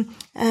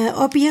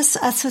obvious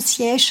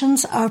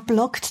associations are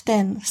blocked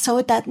then,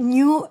 so that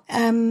new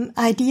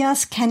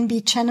ideas can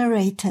be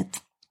generated.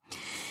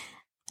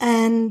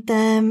 And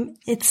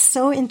it's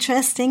so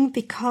interesting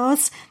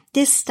because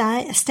this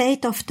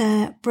state of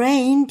the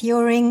brain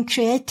during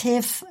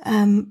creative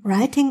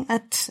writing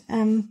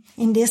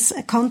in this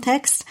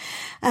context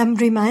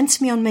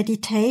reminds me on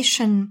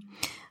meditation.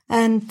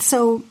 And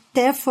so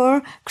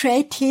therefore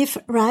creative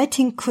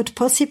writing could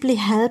possibly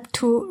help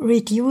to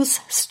reduce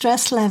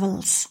stress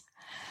levels.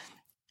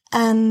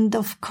 And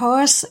of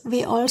course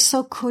we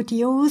also could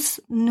use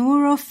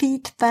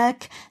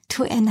neurofeedback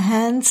to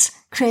enhance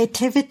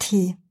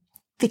creativity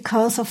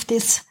because of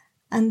this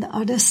and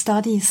other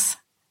studies.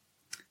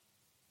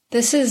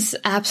 This is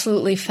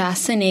absolutely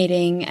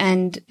fascinating,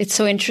 and it's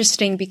so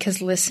interesting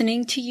because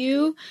listening to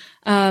you,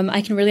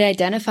 I can really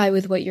identify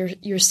with what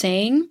you're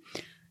saying.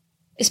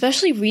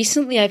 Especially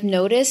recently, I've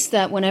noticed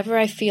that whenever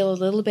I feel a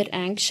little bit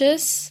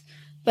anxious,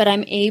 but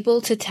I'm able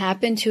to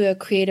tap into a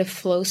creative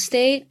flow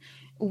state,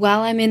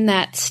 while I'm in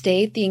that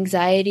state, the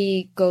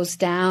anxiety goes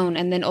down,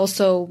 and then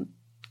also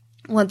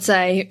once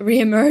I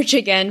reemerge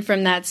again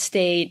from that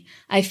state,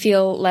 I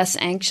feel less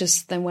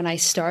anxious than when I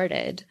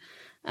started.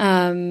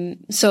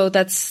 So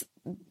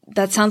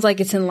that sounds like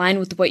it's in line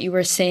with what you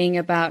were saying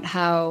about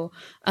how,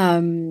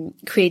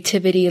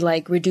 creativity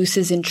like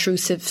reduces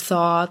intrusive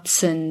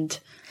thoughts and.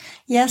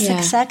 Yes, yeah.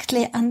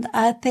 Exactly. And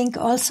I think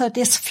also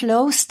this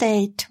flow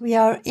state we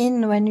are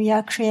in when we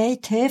are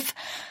creative,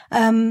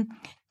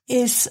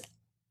 is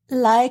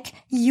like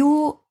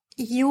you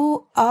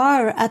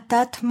are at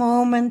that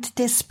moment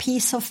this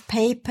piece of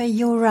paper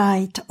you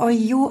write, or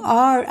you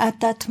are at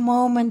that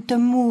moment the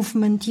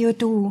movement you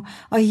do,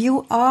 or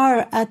you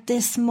are at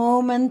this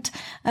moment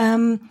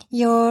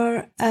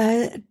you're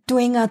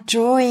doing a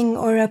drawing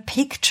or a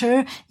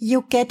picture.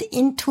 You get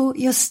into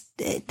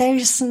there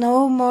is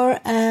no more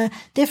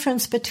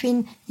difference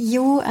between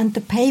you and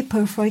the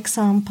paper, for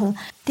example.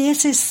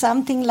 This is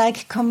something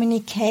like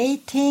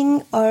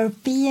communicating or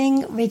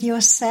being with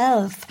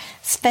yourself,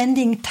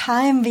 spending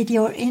time with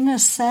your inner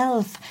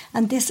self.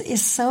 And this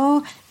is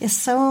so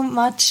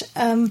much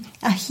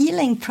a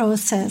healing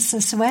process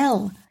as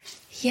well.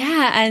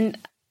 Yeah, and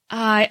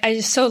I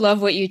just so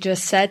love what you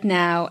just said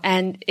now.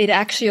 And it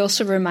actually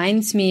also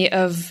reminds me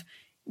of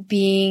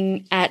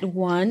being at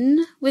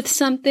one with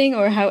something,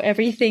 or how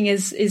everything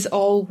is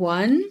all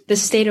one. The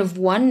state of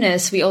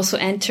oneness we also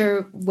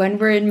enter when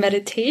we're in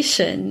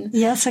meditation.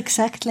 Yes,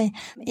 exactly.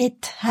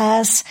 It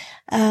has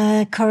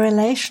a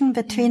correlation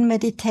between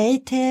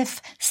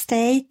meditative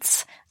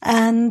states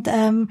and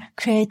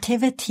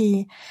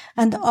creativity.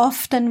 And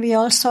often we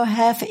also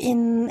have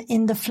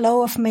in the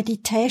flow of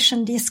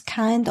meditation this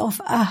kind of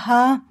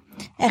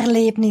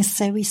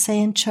Aha-Erlebnisse, we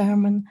say in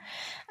German.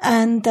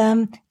 And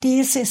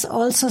this is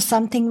also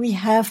something we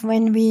have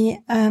when we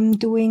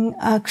doing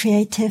a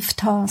creative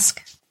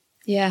task.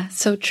 Yeah,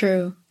 so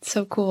true.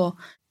 So cool.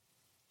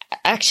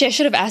 Actually, I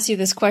should have asked you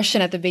this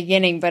question at the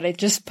beginning, but it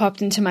just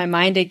popped into my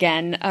mind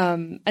again.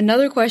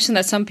 Another question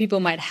that some people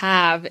might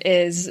have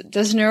is,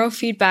 does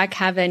neurofeedback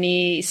have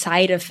any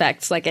side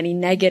effects, like any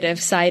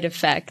negative side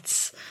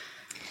effects?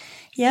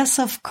 Yes,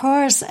 of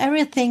course.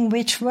 Everything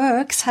which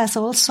works has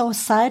also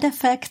side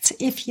effects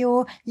if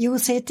you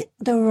use it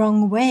the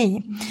wrong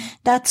way.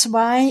 That's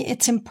why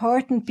it's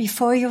important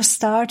before you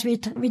start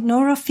with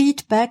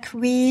neurofeedback,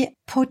 we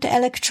put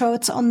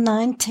electrodes on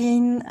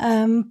 19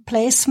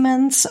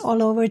 placements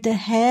all over the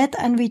head,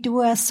 and we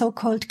do a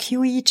so-called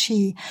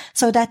QEEG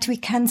so that we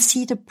can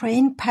see the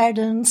brain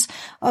patterns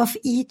of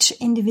each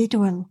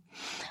individual.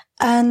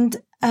 And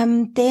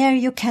there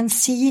you can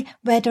see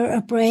whether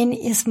a brain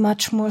is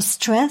much more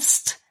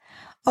stressed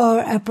or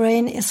a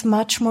brain is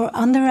much more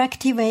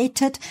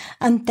underactivated.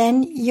 And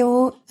then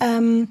you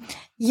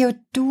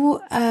do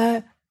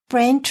a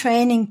brain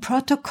training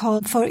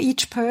protocol for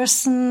each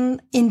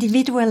person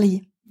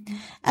individually.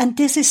 And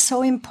this is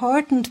so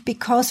important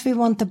because we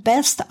want the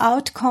best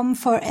outcome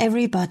for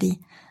everybody.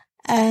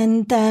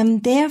 And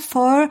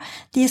therefore,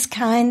 these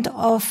kind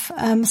of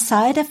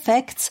side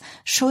effects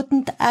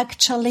shouldn't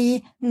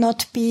actually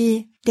not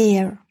be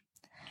there.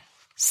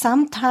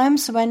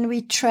 Sometimes when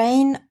we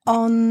train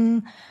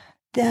on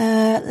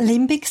the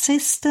limbic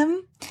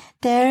system,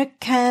 there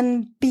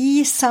can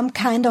be some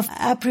kind of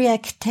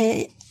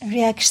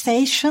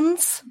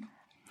reactions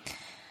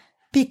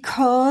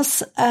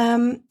because,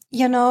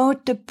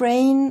 the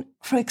brain,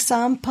 for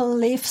example,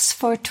 lives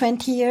for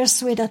 20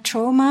 years with a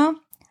trauma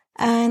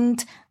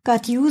and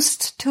got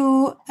used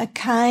to a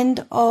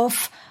kind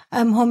of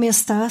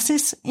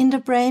homeostasis in the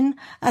brain,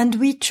 and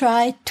we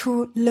try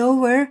to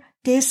lower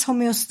this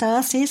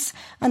homeostasis,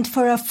 and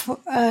for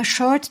a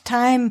short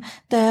time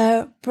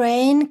the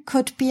brain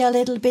could be a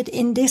little bit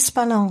in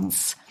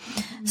disbalance.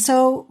 Mm-hmm.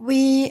 So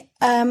we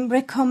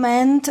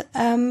recommend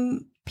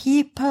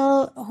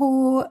people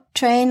who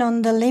train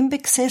on the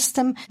limbic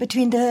system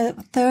between the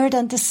 3rd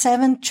and the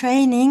 7th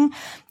training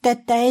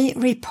that they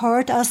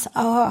report us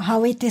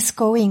how it is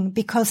going,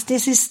 because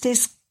this is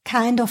this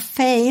kind of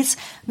phase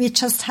we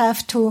just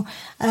have to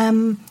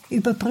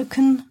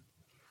überbrücken.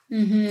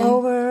 Mm-hmm.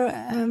 Over,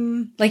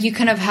 like you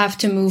kind of have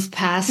to move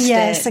past it.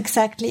 Yes,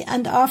 exactly.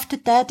 And after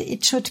that,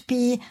 it should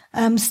be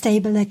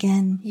stable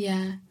again.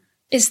 Yeah.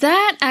 Is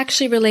that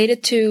actually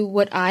related to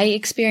what I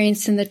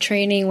experienced in the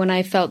training when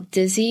I felt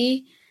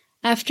dizzy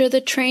after the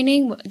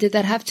training? Did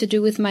that have to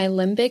do with my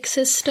limbic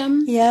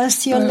system?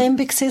 Yes, your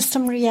limbic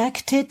system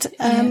reacted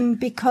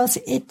because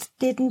it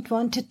didn't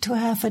want it to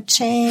have a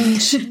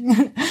change.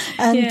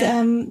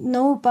 And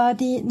no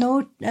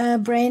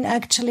brain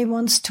actually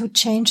wants to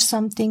change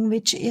something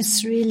which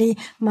is really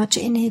much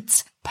in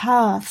its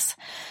path.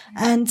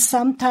 And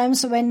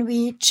sometimes when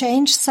we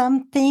change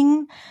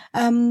something,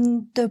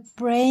 the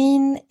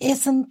brain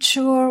isn't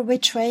sure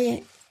which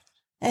way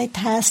it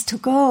has to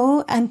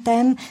go, and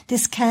then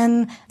this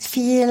can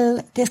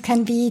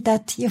be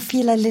that you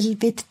feel a little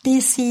bit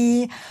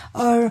dizzy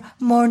or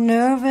more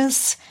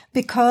nervous,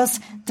 because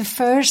the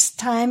first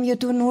time you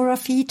do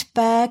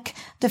neurofeedback,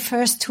 the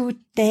first 2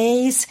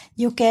 days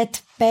you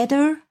get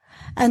better,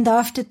 and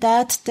after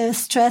that the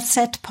stress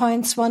set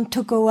points want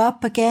to go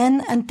up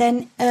again, and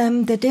then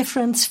the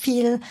difference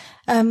feels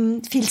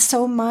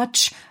so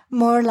much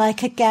more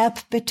like a gap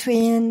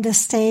between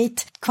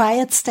the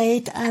quiet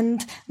state,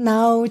 and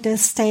now the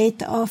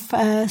state of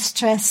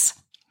stress.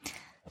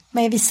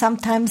 Maybe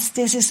sometimes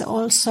this is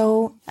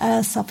also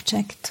a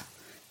subject.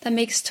 That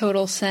makes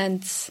total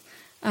sense.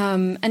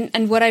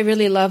 And what I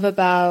really love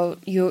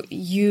about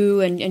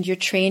you and your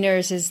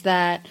trainers is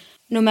that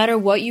no matter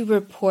what you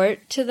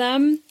report to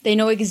them, they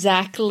know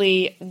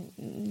exactly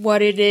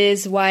what it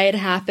is, why it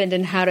happened,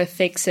 and how to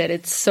fix it.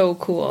 It's so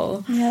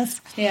cool.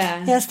 Yes.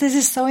 Yeah. Yes, this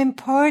is so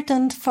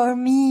important for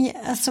me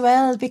as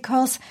well,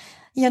 because,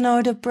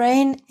 the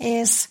brain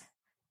is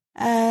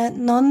a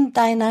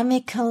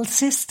non-dynamical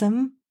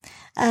system,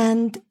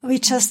 and we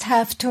just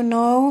have to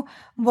know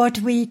what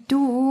we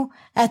do,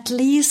 at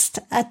least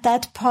at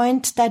that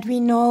point that we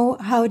know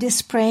how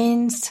these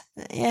brains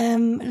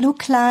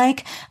look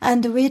like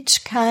and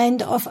which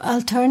kind of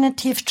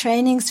alternative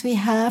trainings we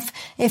have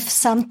if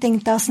something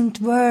doesn't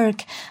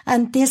work.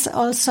 And this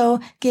also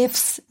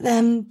gives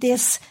them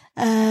this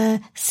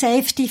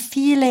safety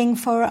feeling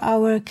for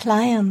our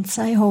clients,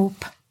 I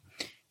hope.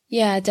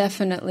 Yeah,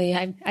 definitely.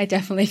 I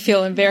definitely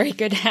feel in very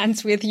good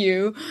hands with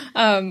you,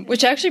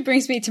 which actually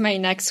brings me to my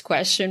next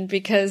question,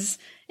 because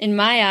in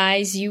my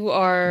eyes, you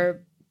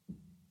are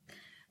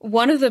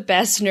one of the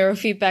best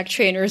neurofeedback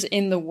trainers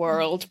in the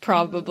world,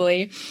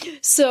 probably.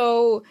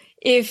 So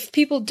if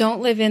people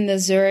don't live in the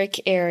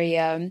Zurich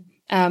area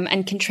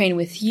and can train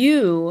with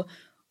you,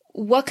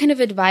 what kind of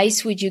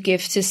advice would you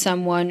give to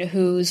someone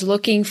who's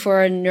looking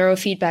for a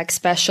neurofeedback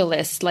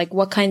specialist? Like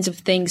what kinds of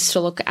things to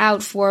look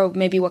out for,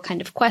 maybe what kind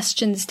of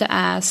questions to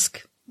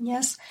ask?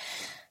 Yes.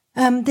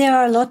 There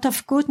are a lot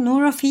of good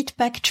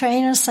neurofeedback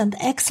trainers and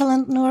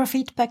excellent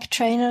neurofeedback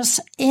trainers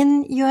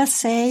in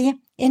USA,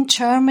 in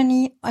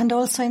Germany, and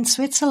also in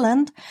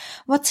Switzerland.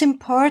 What's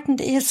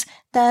important is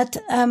that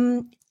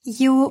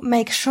you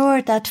make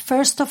sure that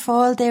first of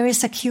all there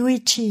is a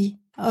QEG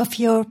of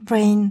your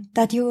brain,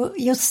 that you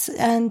use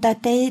and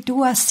that they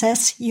do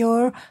assess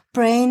your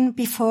brain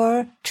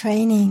before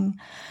training.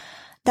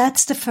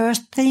 That's the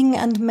first thing,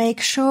 and make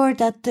sure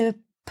that the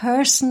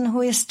person who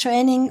is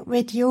training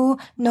with you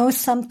knows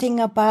something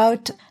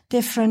about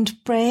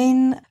different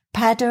brain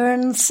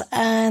patterns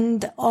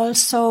and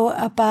also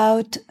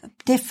about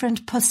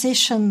different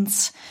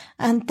positions,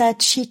 and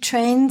that she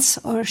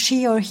or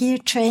he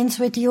trains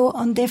with you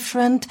on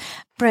different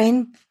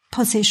brain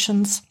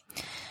positions.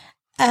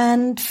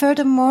 And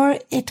furthermore,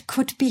 it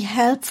could be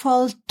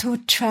helpful to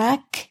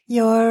track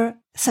your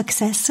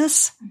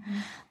successes,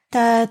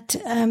 that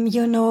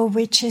you know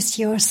which is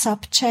your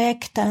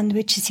subject and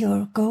which is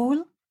your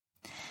goal.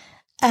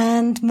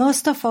 And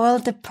most of all,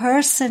 the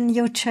person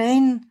you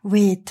train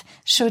with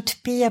should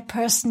be a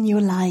person you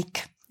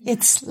like.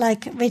 It's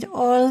like with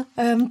all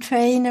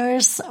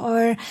trainers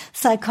or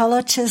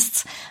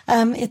psychologists,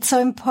 it's so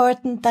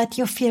important that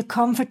you feel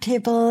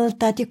comfortable,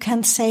 that you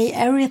can say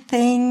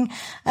everything,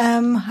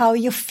 how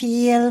you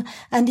feel.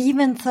 And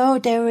even though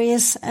there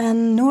is a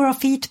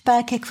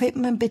neurofeedback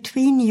equipment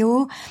between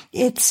you,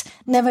 it's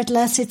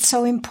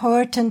so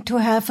important to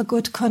have a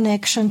good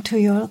connection to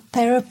your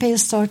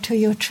therapist or to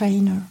your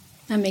trainer.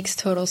 That makes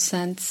total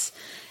sense.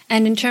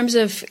 And in terms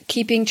of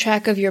keeping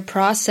track of your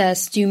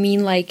process, do you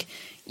mean like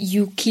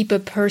you keep a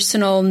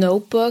personal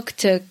notebook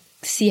to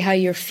see how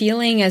you're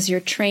feeling as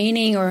you're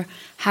training, or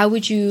how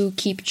would you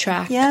keep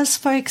track? Yes,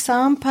 for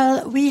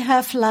example, we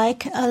have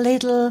like a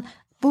little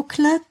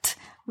booklet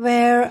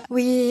where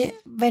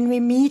when we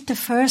meet the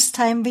first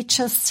time, we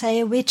just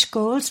say which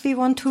goals we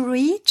want to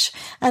reach.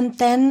 And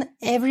then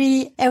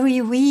every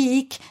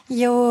week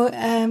you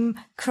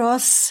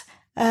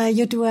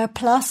you do a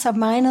plus, a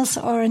minus,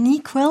 or an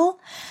equal.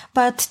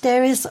 But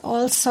there is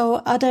also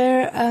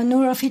other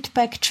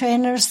neurofeedback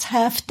trainers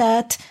have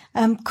that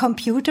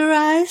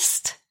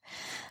computerized.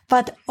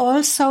 But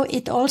also,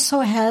 it also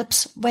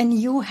helps when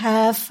you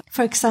have,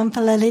 for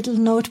example, a little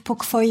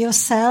notebook for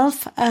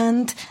yourself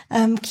and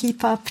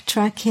keep up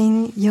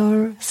tracking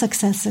your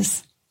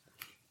successes.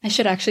 I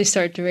should actually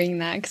start doing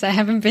that because I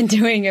haven't been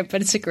doing it,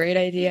 but it's a great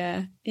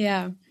idea.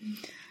 Yeah.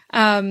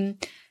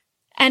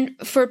 And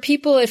for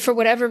people, if for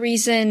whatever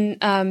reason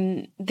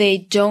they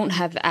don't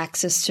have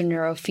access to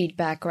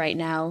neurofeedback right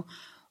now,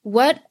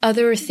 what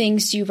other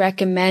things do you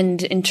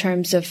recommend in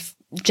terms of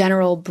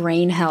general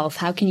brain health?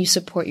 How can you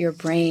support your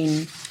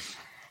brain?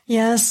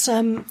 Yes,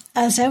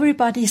 as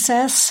everybody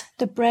says,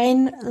 the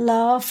brain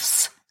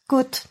loves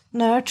good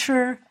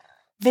nurture,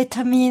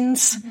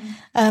 vitamins,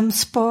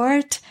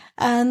 sport,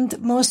 and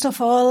most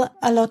of all,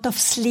 a lot of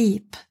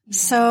sleep. Yeah.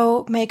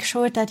 So make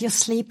sure that you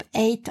sleep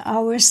 8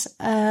 hours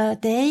a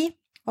day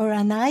or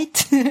a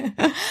night.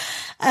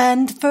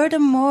 And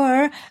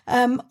furthermore,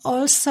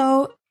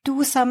 also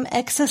do some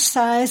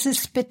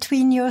exercises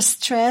between your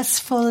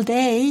stressful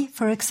day.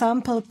 For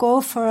example,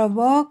 go for a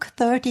walk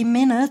 30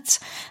 minutes,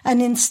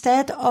 and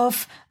instead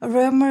of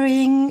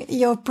rummaging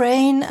your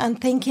brain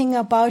and thinking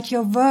about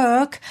your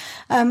work,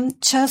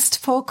 just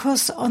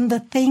focus on the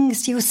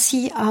things you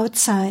see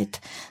outside.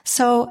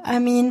 So,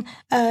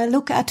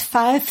 look at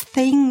 5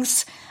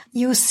 things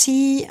you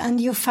see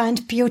and you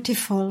find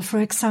beautiful. For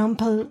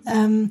example,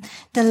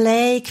 the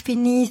lake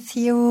beneath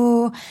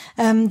you,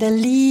 the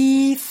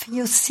leaf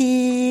you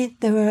see,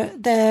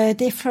 the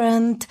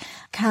different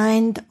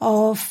kind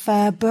of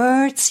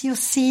birds you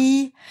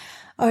see,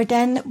 or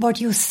then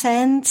what you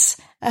sense.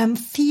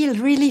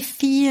 Really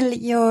feel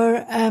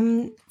your,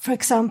 for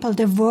example,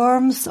 the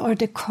warmth or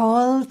the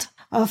cold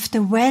of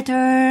the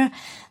weather.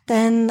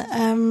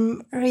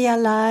 Then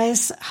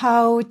realize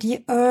how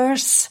the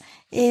earth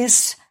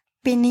is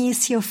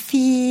beneath your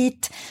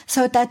feet,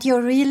 so that you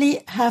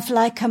really have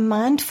like a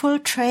mindful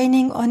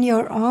training on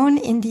your own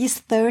in these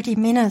 30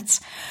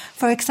 minutes.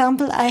 For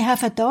example, I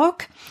have a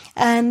dog,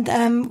 and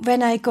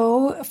when I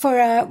go for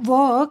a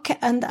walk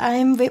and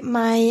I'm with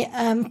my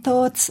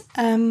thoughts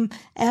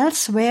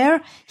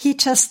elsewhere, he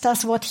just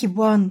does what he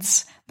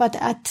wants. But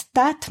at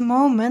that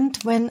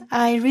moment, when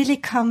I really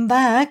come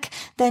back,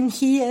 then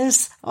he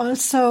is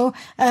also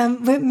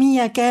with me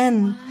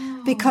again. Wow.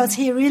 Because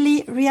he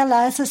really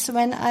realizes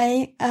when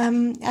I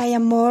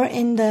am more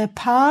in the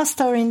past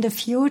or in the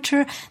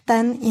future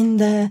than in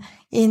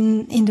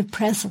the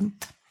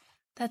present.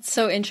 That's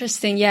so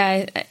interesting.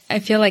 Yeah, I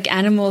feel like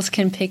animals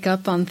can pick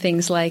up on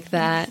things like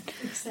that.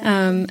 Exactly.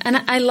 And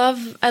I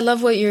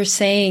love what you're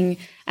saying.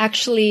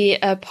 Actually,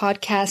 a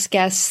podcast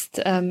guest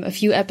a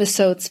few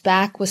episodes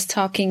back was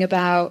talking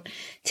about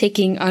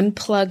taking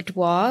unplugged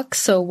walks.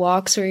 So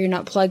walks where you're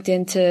not plugged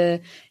into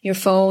your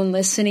phone,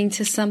 listening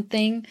to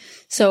something.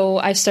 So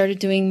I've started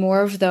doing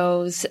more of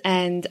those.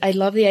 And I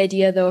love the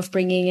idea, though, of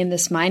bringing in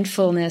this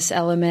mindfulness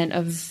element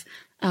of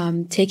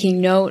taking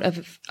note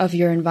of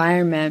your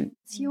environment.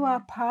 You are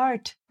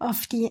part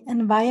of the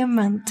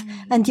environment,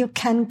 and you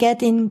can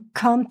get in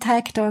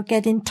contact or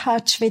get in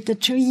touch with the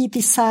tree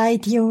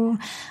beside you,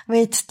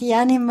 with the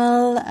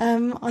animal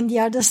on the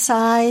other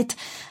side,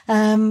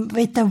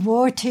 with the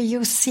water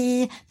you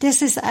see.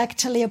 This is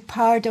actually a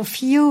part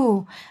of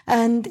you.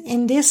 And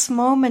in this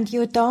moment,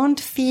 you don't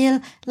feel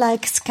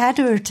like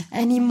scattered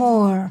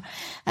anymore.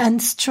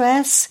 And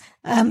stress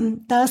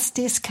does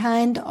this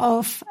kind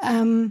of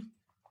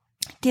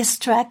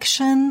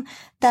distraction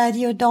that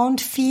you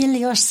don't feel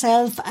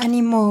yourself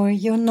anymore.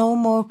 You're no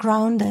more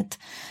grounded.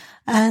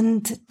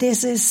 And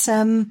this is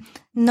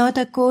not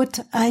a good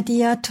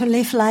idea to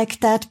live like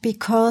that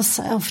because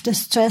of the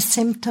stress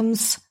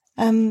symptoms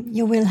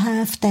you will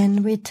have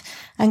then with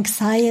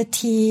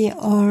anxiety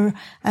or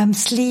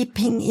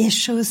sleeping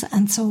issues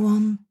and so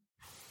on.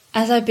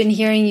 As I've been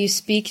hearing you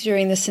speak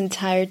during this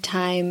entire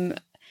time,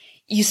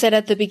 you said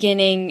at the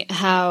beginning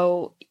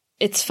how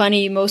it's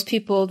funny, most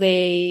people,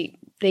 they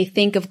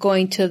think of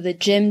going to the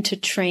gym to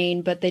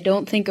train, but they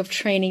don't think of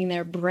training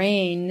their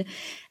brain.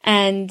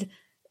 And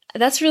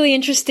that's really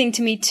interesting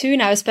to me too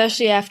now,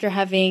 especially after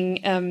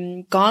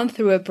having gone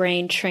through a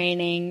brain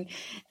training.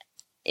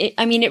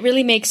 It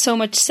really makes so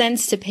much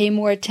sense to pay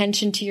more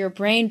attention to your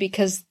brain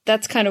because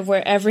that's kind of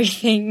where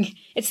everything,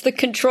 it's the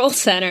control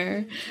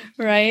center,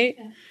 right?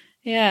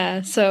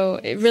 Yeah. So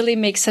it really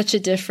makes such a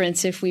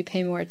difference if we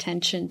pay more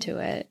attention to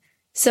it.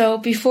 So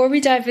before we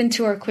dive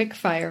into our quick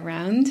fire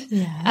round,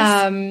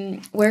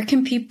 yes. Where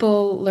can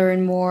people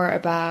learn more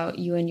about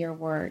you and your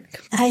work?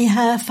 I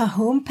have a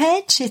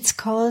homepage. It's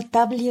called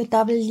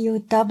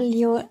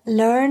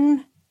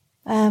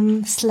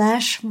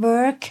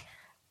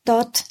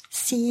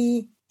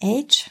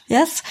www.learn/work.ch.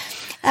 Yes.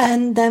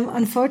 And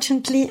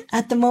unfortunately,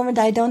 at the moment,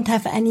 I don't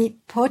have any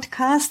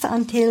podcast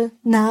until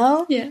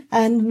now. Yeah.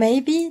 And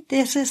maybe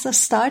this is a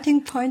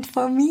starting point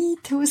for me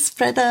to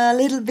spread a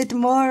little bit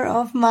more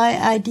of my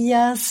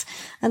ideas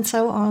and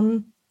so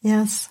on.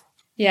 Yes.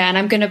 Yeah. And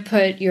I'm going to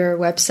put your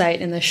website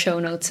in the show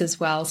notes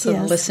as well. So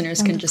the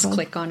listeners can just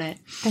click on it.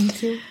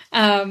 Thank you.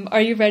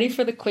 Are you ready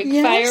for the quick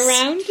fire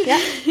round? Yeah.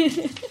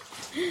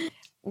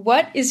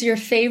 What is your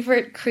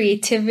favorite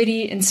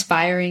creativity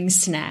inspiring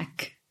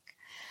snack?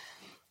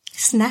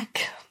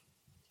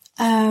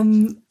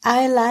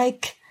 I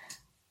like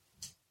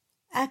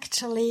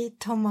actually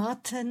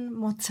tomaten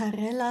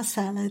mozzarella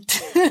salad.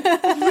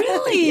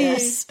 Really?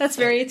 Yes. That's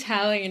very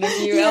Italian of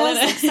you, yes,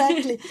 Elena.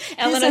 Exactly.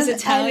 Elena's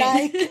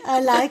Italian. I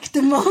like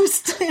the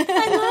most.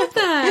 I love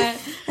that.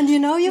 And you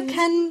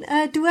can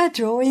do a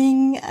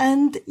drawing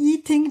and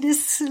eating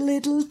this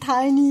little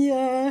tiny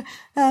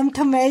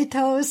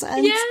tomatoes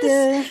and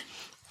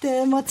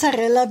the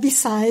mozzarella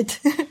beside.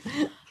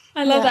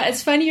 I love that.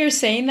 It's funny you're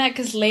saying that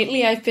because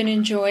lately I've been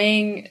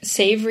enjoying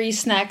savory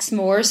snacks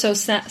more, so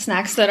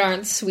snacks that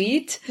aren't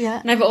sweet.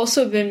 Yeah. And I've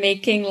also been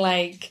making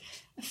like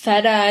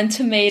feta and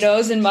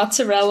tomatoes and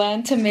mozzarella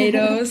and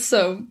tomatoes.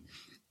 So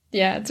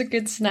yeah, it's a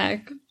good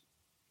snack.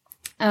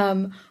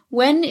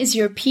 When is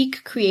your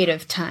peak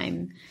creative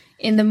time?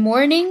 In the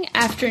morning,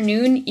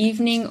 afternoon,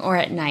 evening, or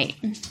at night?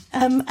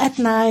 At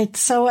night.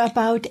 So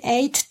about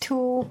 8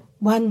 to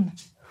 1.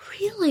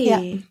 Really?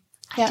 Yeah.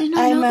 I did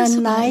not know this I'm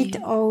a about night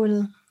you.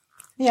 owl.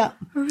 Yeah.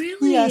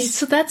 Really? Yes.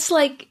 So that's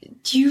like,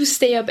 do you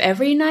stay up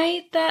every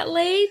night that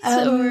late?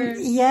 Or?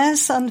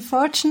 Yes,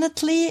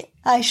 unfortunately,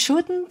 I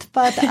shouldn't,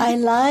 but I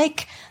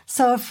like,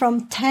 so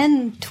from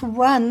 10 to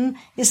 1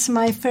 is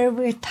my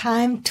favorite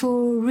time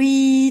to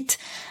read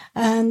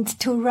and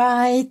to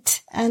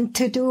write and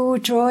to do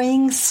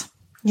drawings.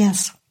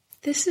 Yes.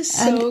 This is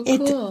so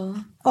cool.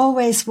 It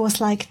always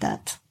was like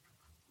that.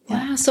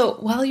 Wow. So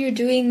while you're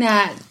doing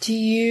that, do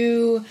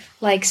you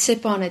like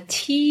sip on a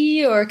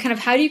tea or kind of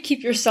how do you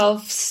keep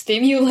yourself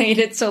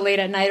stimulated so late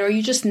at night? Or are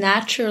you just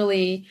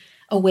naturally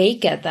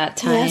awake at that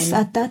time? Yes,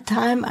 at that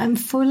time I'm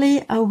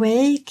fully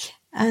awake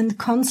and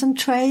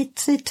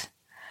concentrated.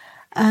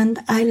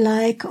 And I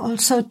like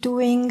also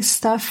doing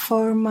stuff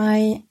for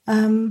my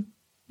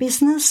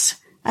business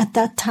at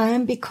that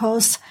time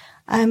because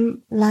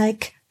I'm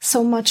like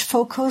so much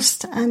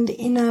focused and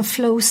in a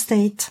flow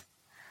state.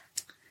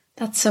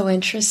 That's so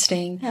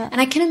interesting. Yeah.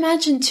 And I can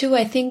imagine too,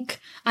 I think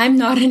I'm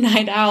not a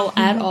night owl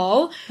at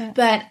all,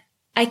 but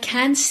I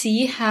can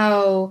see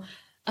how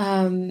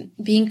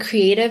being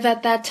creative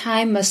at that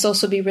time must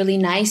also be really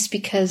nice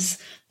because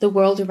the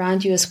world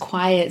around you is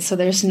quiet, so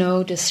there's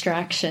no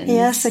distractions.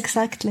 Yes,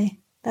 exactly.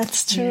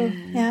 That's true.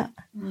 Yeah.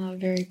 Oh,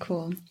 very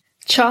cool.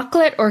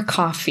 Chocolate or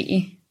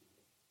coffee?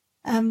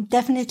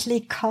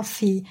 Definitely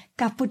coffee,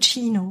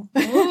 cappuccino.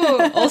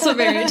 Oh, also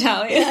very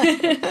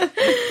Italian.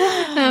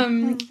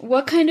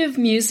 What kind of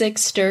music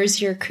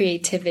stirs your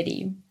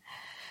creativity?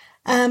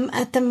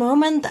 At the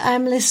moment,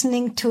 I'm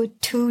listening to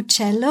 2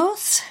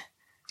 cellos.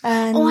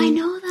 And, I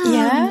know them.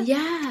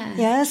 Yeah.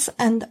 Yes.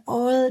 And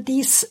all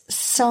these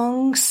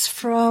songs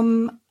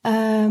from,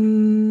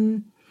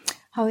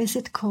 how is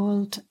it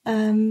called?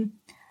 2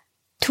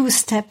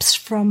 Steps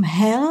from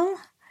Hell.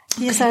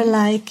 These are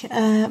like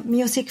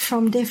music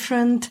from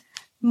different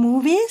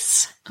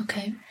movies.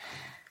 Okay.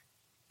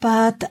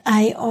 But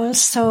I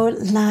also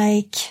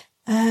like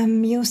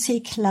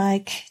music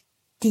like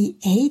the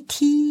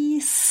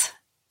 80s.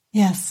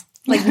 Yes.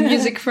 Like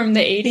music from the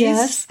 80s?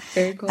 Yes.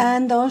 Very cool.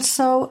 And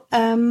also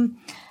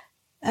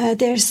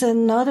there's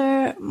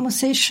another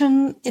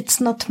musician.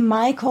 It's not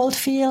Mike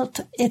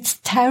Oldfield. It's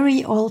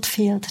Terry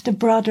Oldfield, the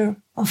brother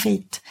of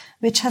it,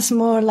 which has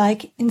more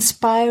like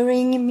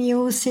inspiring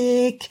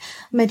music,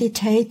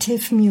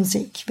 meditative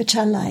music, which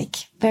I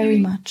like very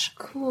much.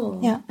 Cool.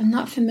 Yeah. I'm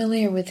not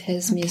familiar with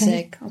his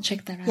music. I'll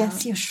check that out.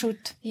 Yes, you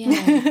should.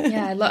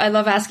 Yeah. I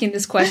love asking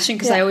this question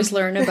because I always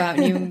learn about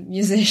new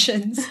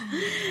musicians.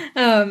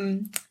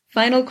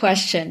 Final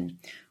question.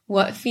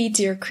 What feeds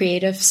your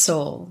creative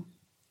soul?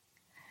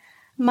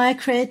 My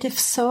creative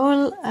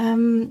soul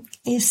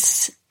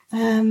is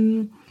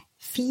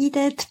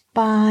fed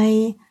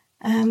by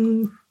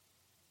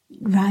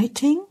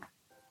writing,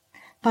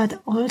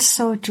 but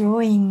also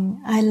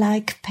drawing. I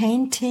like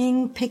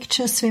painting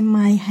pictures with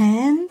my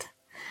hand,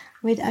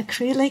 with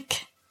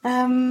acrylic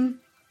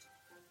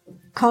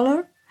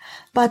color.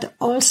 But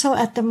also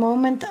at the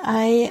moment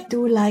I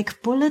do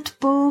like bullet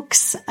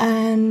books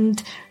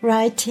and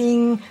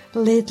writing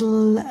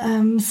little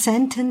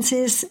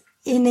sentences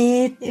in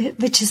it,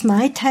 which is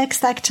my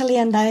text actually.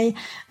 And I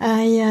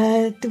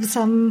do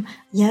some,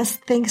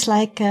 things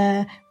like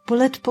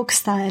bullet book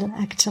style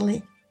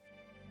actually.